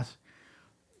cross,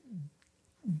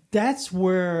 that's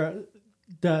where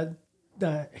the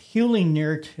healing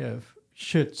narrative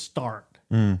should start.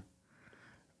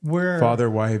 Where, Father,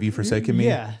 why have you forsaken me?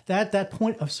 Yeah, that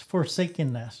point of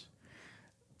forsakenness,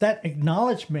 that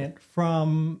acknowledgement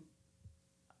from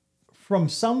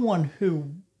someone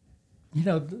who,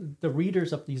 the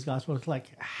readers of these Gospels,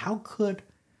 like, how could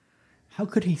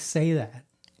he say that?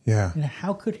 Yeah.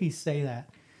 How could he say that?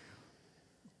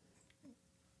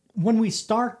 When we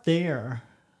start there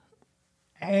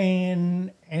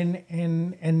and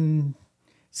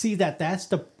see that that's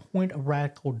the point of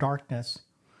radical darkness,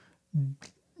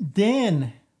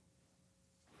 then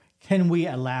can we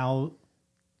allow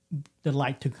the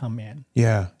light to come in?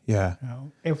 Yeah.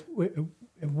 If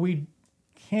we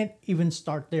can't even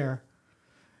start there,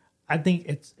 I think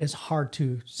it's hard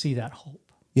to see that hope.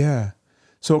 Yeah.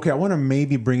 So, okay, I want to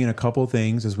maybe bring in a couple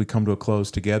things as we come to a close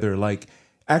together. Like,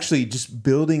 actually, just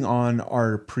building on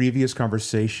our previous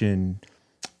conversation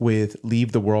with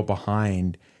Leave the World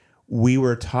Behind, we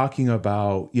were talking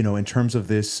about, in terms of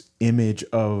this image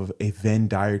of a Venn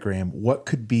diagram, what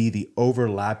could be the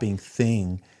overlapping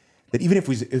thing that, even if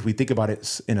we think about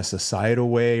it in a societal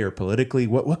way or politically,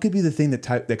 what could be the thing that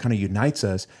kind of unites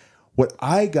us? What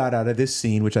I got out of this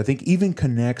scene, which I think even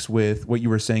connects with what you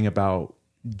were saying about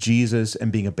Jesus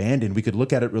and being abandoned, we could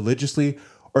look at it religiously,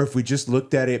 or if we just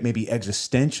looked at it maybe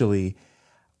existentially,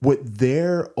 what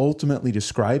they're ultimately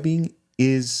describing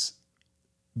is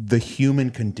the human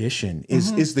condition,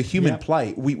 is the human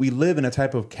plight. We live in a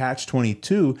type of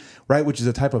catch-22, right, which is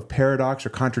a type of paradox or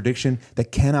contradiction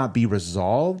that cannot be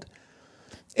resolved.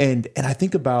 And I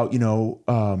think about, I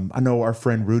know our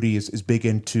friend Rudy is big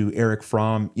into Eric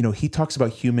Fromm. He talks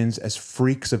about humans as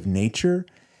freaks of nature.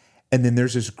 And then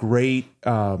there's this great,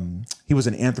 he was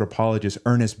an anthropologist,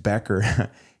 Ernest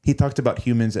Becker. He talked about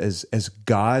humans as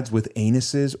gods with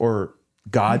anuses, or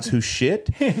gods who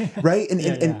shit, right?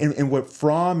 And what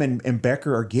Fromm and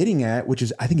Becker are getting at, which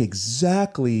is I think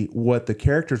exactly what the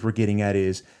characters were getting at,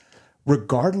 is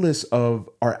regardless of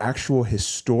our actual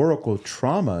historical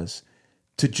traumas,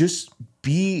 to just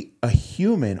be a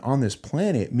human on this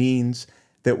planet means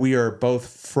that we are both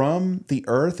from the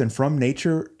earth and from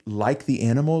nature, like the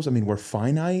animals. I mean, we're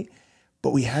finite,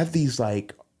 but we have these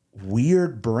like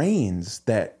weird brains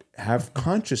that have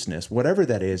consciousness, whatever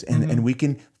that is. And we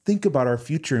can think about our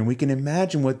future and we can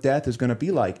imagine what death is going to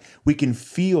be like. We can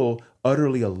feel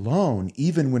utterly alone,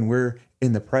 even when we're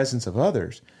in the presence of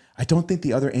others. I don't think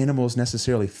the other animals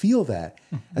necessarily feel that.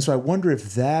 And so I wonder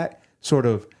if that sort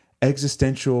of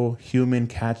existential human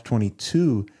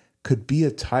catch-22 could be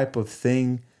a type of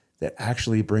thing that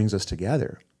actually brings us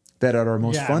together. That at our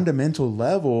most fundamental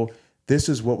level, this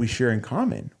is what we share in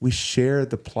common. We share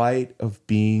the plight of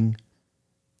being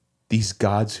these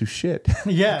gods who shit.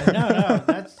 No,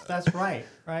 that's right.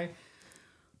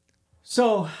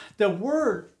 So the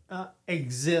word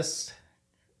exists,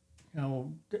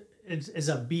 is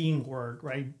a being word,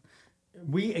 right?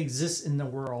 We exist in the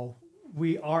world.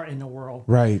 We are in the world.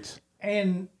 Right.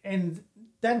 And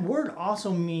that word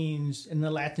also means in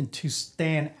the Latin to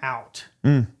stand out,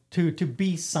 to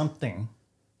be something.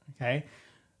 Okay.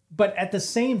 But at the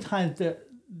same time,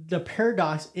 the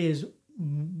paradox is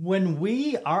when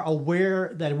we are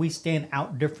aware that we stand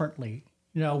out differently,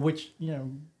 which,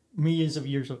 millions of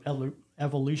years of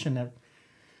evolution have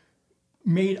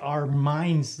made our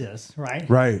minds this, right?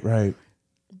 Right.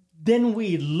 Then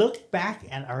we look back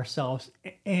at ourselves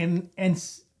and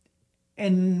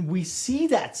we see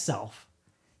that self.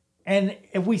 And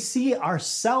if we see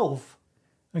ourself,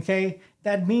 okay,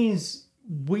 that means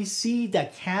we see the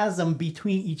chasm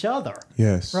between each other.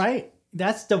 Yes. Right?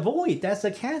 That's the void. That's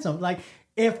the chasm. Like,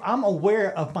 if I'm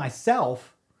aware of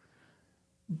myself,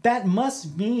 that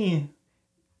must mean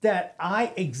that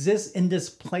I exist in this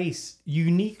place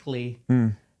uniquely.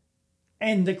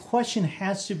 And the question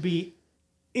has to be,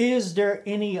 is there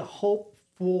any hope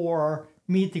for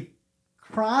me to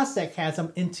cross that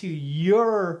chasm into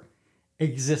your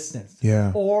existence?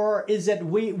 Yeah. Or is it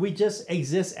we just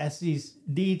exist as these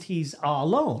deities all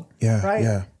alone? Yeah. Right?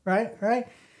 Yeah. Right?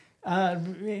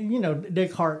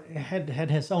 Descartes had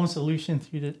his own solution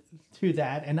to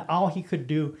that, and all he could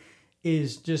do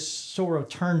is just sort of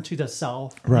turn to the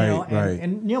self. Right.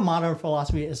 And modern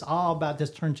philosophy is all about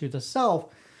this turn to the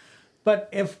self. But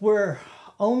if we're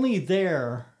only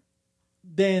there,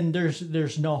 then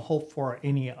there's no hope for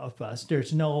any of us.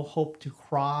 There's no hope to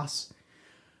cross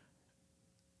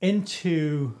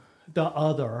into the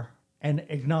other and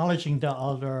acknowledging the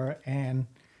other, and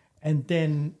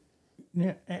then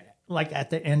like at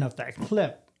the end of that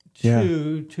clip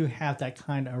to have that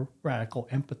kind of radical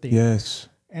empathy. Yes.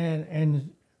 And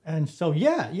so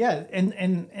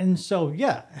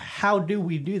how do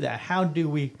we do that? How do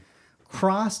we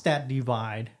cross that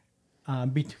divide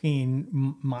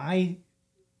between my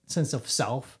sense of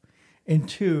self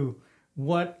into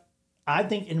what I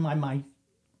think in my mind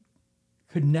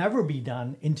could never be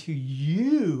done into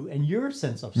you and your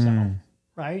sense of self,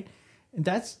 right? And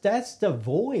that's the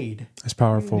void. That's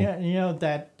powerful.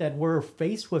 That we're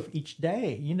faced with each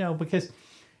day, because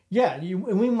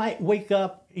we might wake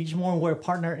up each morning with a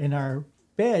partner in our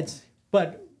beds,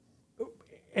 but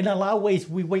in a lot of ways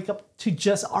we wake up to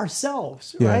just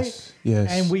ourselves, right? Yes.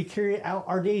 And we carry out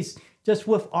our days just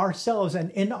with ourselves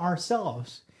and in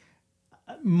ourselves.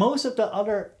 Most of the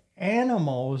other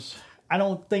animals, I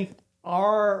don't think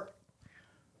are,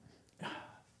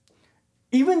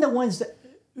 even the ones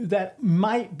that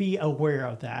might be aware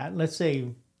of that, let's say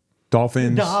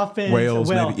dolphins, whales,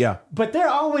 maybe, yeah. But they're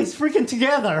always freaking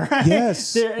together, right?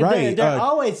 Yes, right. They're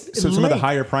always so linked. Some of the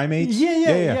higher primates?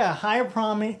 Yeah. Higher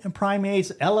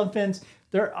primates, elephants,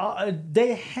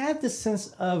 they have this sense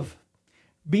of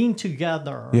being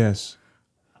together. Yes.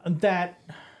 That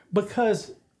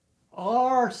because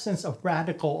our sense of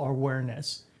radical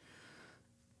awareness,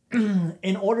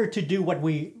 in order to do what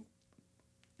we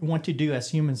want to do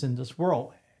as humans in this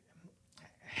world,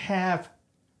 have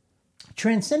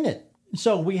transcended.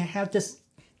 So we have this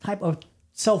type of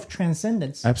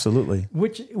self-transcendence. Absolutely.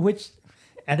 Which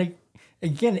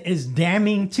again is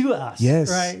damning to us. Yes.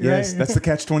 Right. Yes. That's the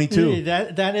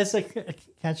catch-22. That is a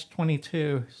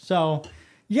catch-22. So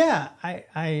yeah,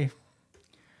 I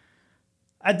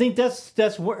think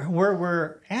that's where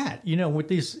we're at, with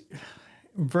these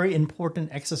very important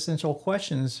existential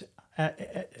questions.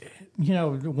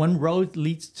 One road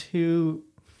leads to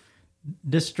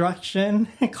destruction,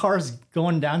 cars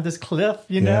going down this cliff,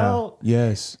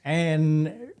 Yes.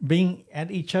 and being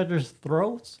at each other's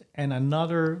throats, and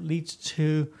another leads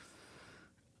to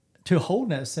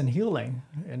wholeness and healing.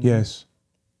 And yes.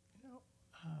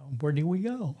 Where do we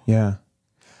go? Yeah.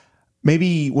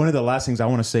 Maybe one of the last things I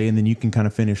want to say, and then you can kind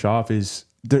of finish off, is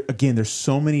there's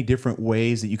so many different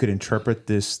ways that you could interpret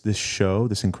this show,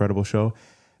 this incredible show.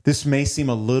 this may seem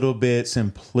a little bit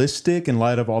simplistic in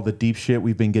light of all the deep shit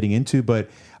we've been getting into, but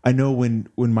I know when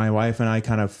my wife and I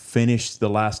kind of finished the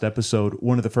last episode,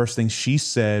 one of the first things she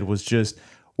said was just,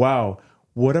 wow,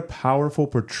 what a powerful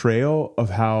portrayal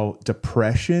of how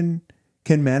depression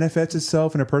can manifest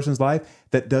itself in a person's life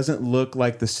that doesn't look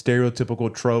like the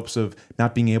stereotypical tropes of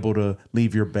not being able to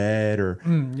leave your bed or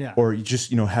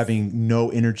just, having no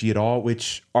energy at all,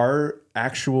 which are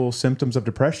actual symptoms of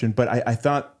depression. But I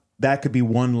thought that could be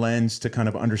one lens to kind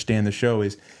of understand the show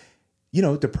is,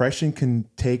 depression can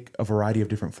take a variety of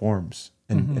different forms,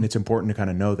 and it's important to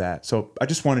kind of know that. So I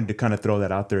just wanted to kind of throw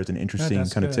that out there as an interesting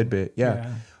kind of tidbit.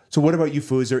 Yeah. So what about you,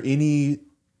 Phuc? Is there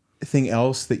anything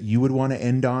else that you would want to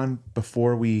end on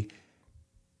before we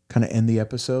kind of end the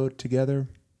episode together?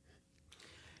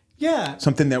 Yeah.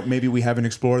 Something that maybe we haven't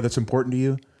explored that's important to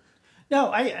you?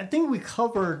 No, I think we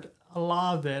covered a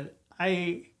lot of it.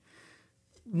 I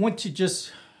want to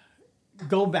just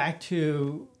go back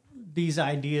to these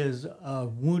ideas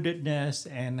of woundedness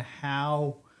and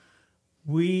how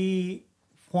we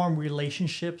form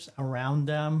relationships around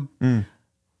them.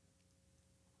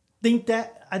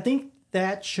 I think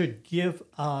that should give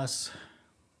us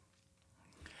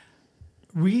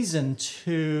reason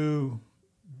to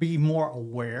be more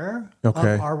aware of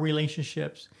our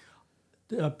relationships,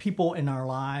 the people in our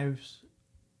lives,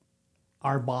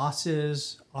 our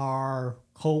bosses, our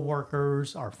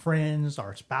co-workers, our friends,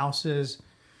 our spouses.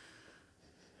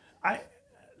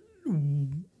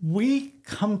 We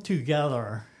come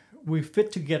together, we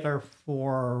fit together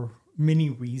for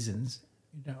many reasons,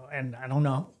 and I don't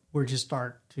know where to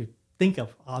start to think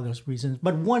of all those reasons.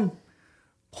 But one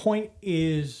point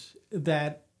is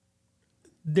that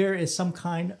there is some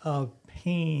kind of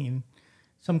pain,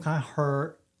 some kind of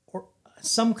hurt, or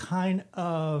some kind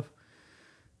of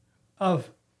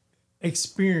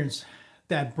experience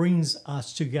that brings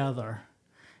us together.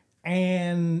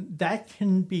 And that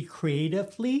can be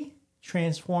creatively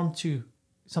transformed to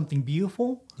something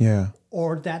beautiful. Yeah.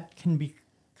 Or that can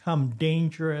become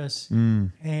dangerous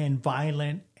and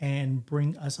violent and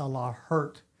bring us a lot of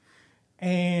hurt.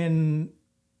 And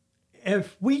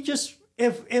if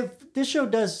this show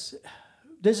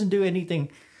doesn't do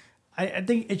anything, I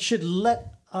think it should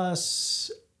let us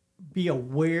be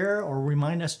aware or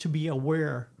remind us to be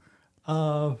aware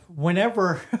of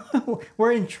whenever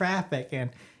we're in traffic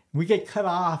and we get cut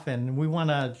off and we want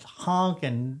to honk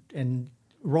and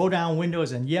roll down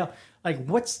windows and yell, like,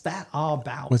 what's that all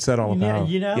about? What's that all about?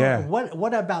 Yeah.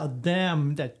 What about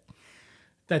them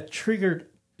that triggered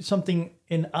something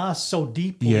in us so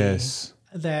deeply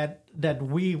that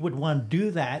we would want to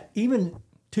do that, even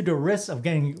to the risk of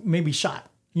getting maybe shot.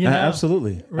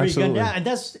 Absolutely. Absolutely. Yeah, and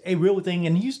that's a real thing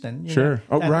in Houston. Sure.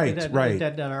 Right.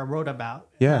 That I wrote about.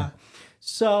 Yeah.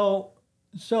 So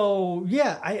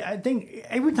yeah, I think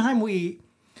every time we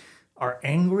are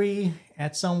angry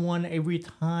at someone, every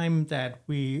time that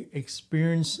we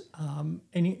experience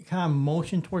any kind of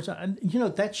emotion towards,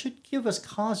 that should give us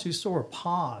cause to sort of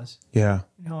pause. Yeah.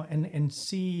 And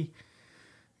see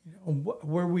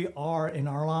where we are in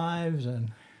our lives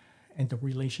and the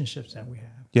relationships that we have.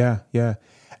 Yeah.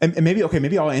 And maybe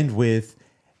I'll end with,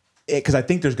 because I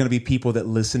think there's going to be people that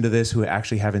listen to this who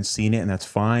actually haven't seen it, and that's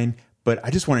fine. But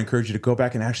I just want to encourage you to go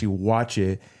back and actually watch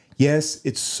it. Yes,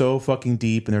 it's so fucking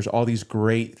deep, and there's all these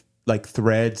great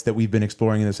threads that we've been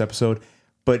exploring in this episode.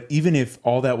 But even if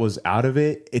all that was out of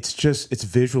it, it's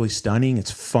visually stunning.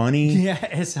 It's funny. Yeah,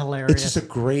 it's hilarious. It's just a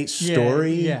great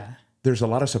story. Yeah. There's a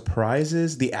lot of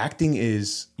surprises. The acting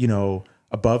is,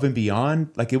 above and beyond.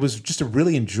 It was just a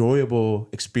really enjoyable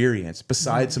experience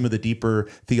besides some of the deeper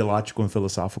theological and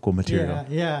philosophical material.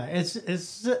 Yeah. It's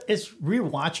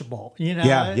rewatchable,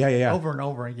 Yeah. over and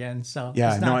over again. So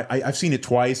yeah, I've seen it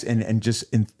twice and just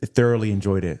thoroughly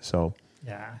enjoyed it. So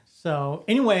yeah. So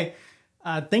anyway,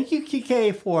 thank you,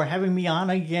 Kike, for having me on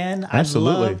again.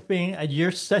 Absolutely. I love being.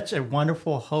 You're such a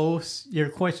wonderful host. Your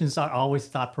questions are always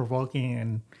thought provoking,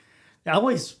 and they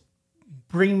always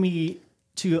bring me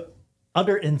to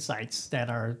other insights that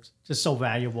are just so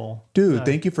valuable. Dude,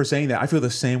 thank you for saying that. I feel the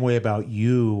same way about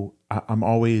you. I'm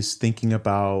always thinking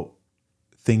about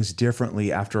things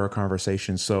differently after our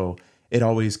conversation. So it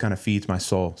always kind of feeds my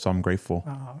soul. So I'm grateful.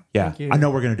 Thank you. I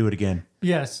know we're going to do it again.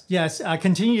 Yes.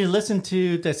 Continue to listen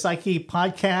to the Psyche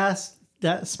podcast.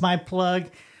 That's my plug.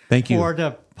 Thank you. For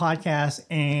the podcast.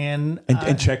 And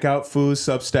check out Phuc's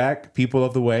Substack, People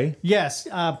of the Way. Yes.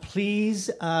 Please.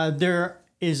 There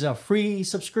is a free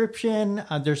subscription.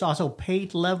 There's also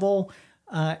paid level.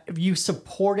 if you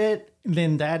support it,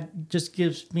 then that just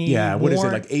gives me what is it,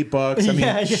 more- like $8? I mean,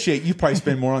 Yeah. shit, you probably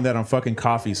spend more on that on fucking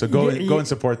coffee. So go and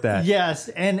support that. Yes,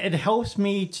 and it helps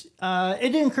me.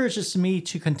 It encourages me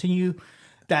to continue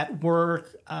that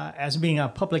work as being a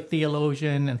public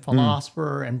theologian and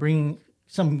philosopher, and bring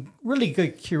some really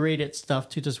good curated stuff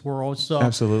to this world. So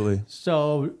Absolutely.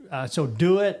 So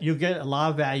do it. You get a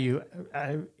lot of value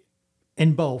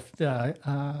in both the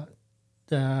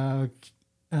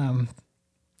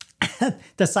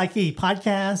the Psyche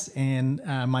podcast and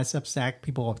my Substack,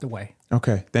 People of the Way.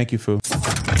 Okay. Thank you, Phuc.